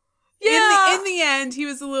distressed. Yeah. In the end, he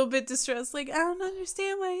was a little bit distressed. Like, I don't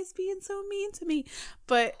understand why he's being so mean to me.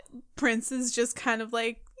 But Prince is just kind of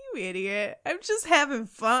like, you idiot. I'm just having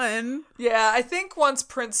fun. Yeah, I think once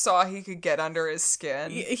Prince saw he could get under his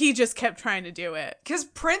skin, he just kept trying to do it. Because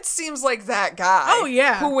Prince seems like that guy. Oh,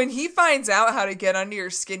 yeah. Who, when he finds out how to get under your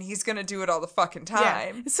skin, he's going to do it all the fucking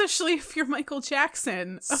time. Yeah. Especially if you're Michael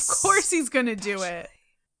Jackson. Of course he's going to do it.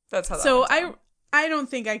 That's how that So went down. I don't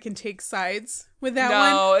think I can take sides with that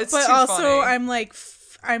No, one. it's but too also, funny. I'm like,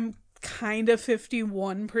 I'm kind of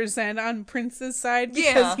 51% on Prince's side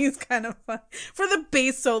because Yeah. he's kind of fun. For the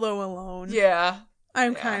bass solo alone. Yeah.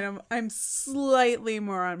 I'm slightly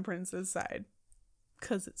more on Prince's side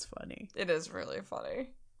because it's funny. It is really funny.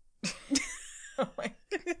 Oh my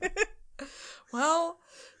God. Well,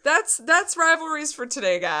 that's rivalries for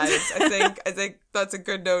today, guys. I think that's a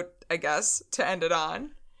good note, I guess, to end it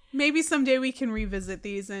on. Maybe someday we can revisit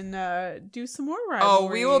these and do some more rivalries.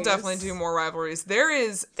 Oh, we will definitely do more rivalries.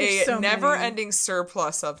 There's so never-ending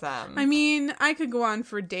surplus of them. I mean, I could go on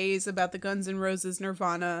for days about the Guns N' Roses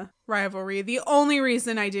Nirvana rivalry. The only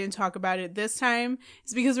reason I didn't talk about it this time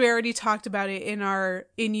is because we already talked about it in our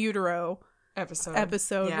In Utero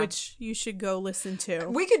episode, Yeah. which you should go listen to.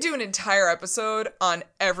 We could do an entire episode on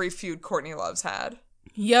every feud Courtney Love's had.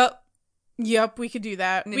 Yep, we could do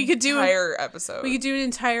that. We could do an entire episode. We could do an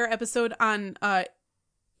entire episode on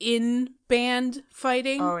in band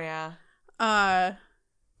fighting. Oh yeah.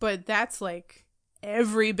 But that's like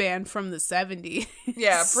every band from the 70s.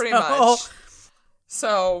 Yeah, pretty much.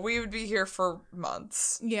 So we would be here for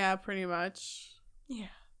months. Yeah, pretty much. Yeah.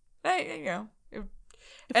 Hey, you know,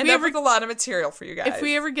 end up with a lot of material for you guys. If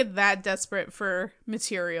we ever get that desperate for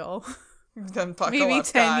material, then buckle maybe up,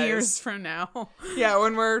 10 guys. years from now. Yeah,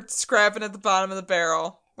 when we're scrapping at the bottom of the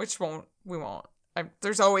barrel, which we won't.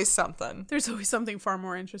 There's always something. There's always something far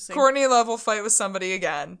more interesting. Courtney Love will fight with somebody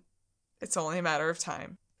again. It's only a matter of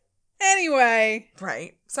time. Anyway.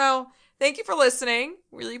 Right. So, thank you for listening.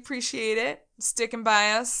 Really appreciate it. Sticking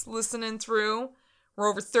by us, listening through. We're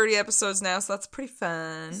over 30 episodes now, so that's pretty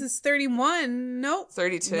fun. This is 31. Nope.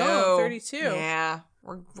 32. No, 32. Yeah.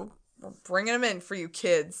 We're bringing them in for you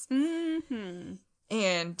kids. Mm-hmm.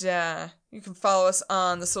 And you can follow us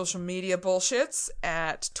on the social media bullshits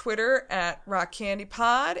at Twitter at Rock Candy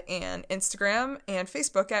Pod and Instagram and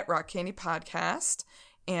Facebook at Rock Candy Podcast.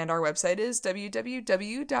 And our website is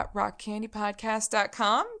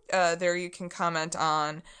www.rockcandypodcast.com. There you can comment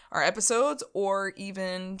on our episodes or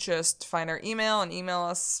even just find our email and email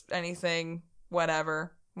us anything,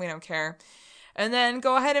 whatever. We don't care. And then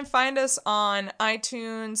go ahead and find us on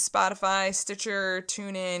iTunes, Spotify, Stitcher,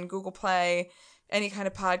 TuneIn, Google Play, any kind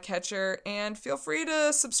of podcatcher. And feel free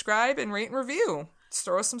to subscribe and rate and review. Just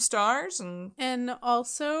throw us some stars. And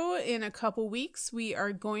also, in a couple weeks, we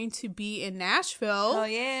are going to be in Nashville. Oh,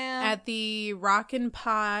 yeah. At the Rockin'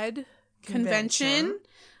 Pod convention.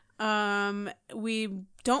 We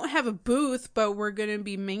don't have a booth, but we're going to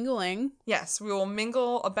be mingling. Yes, we will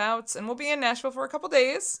mingle about, and we'll be in Nashville for a couple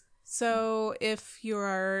days. So if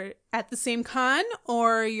you're at the same con,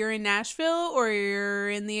 or you're in Nashville, or you're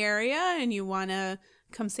in the area, and you want to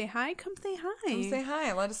come say hi, come say hi. Come say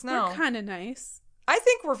hi. Let us know. We're kind of nice. I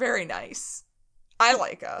think we're very nice. I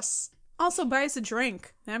like us. Also, buy us a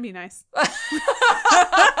drink. That'd be nice.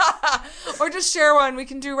 Or just share one. We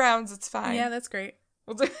can do rounds. It's fine. Yeah, that's great.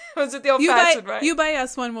 We'll do the old-fashioned way. You buy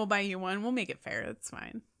us one, we'll buy you one. We'll make it fair. That's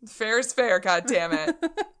fine. Fair is fair, goddammit.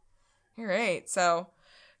 All right, so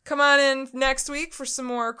come on in next week for some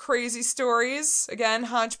more crazy stories. Again,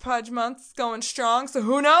 Hodgepodge month going strong, so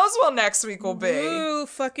who knows what next week will be. Ooh,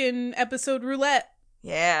 fucking episode roulette.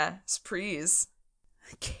 Yeah, surprise.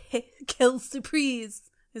 Quelle surprise.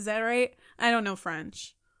 Is that right? I don't know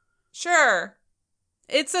French. Sure.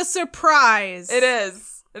 It's a surprise. It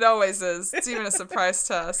is. It always is. It's even a surprise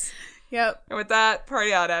to us. Yep. And with that,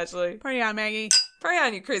 party on, Ashley. Party on, Maggie. Party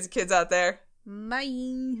on, you crazy kids out there.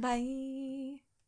 Bye. Bye.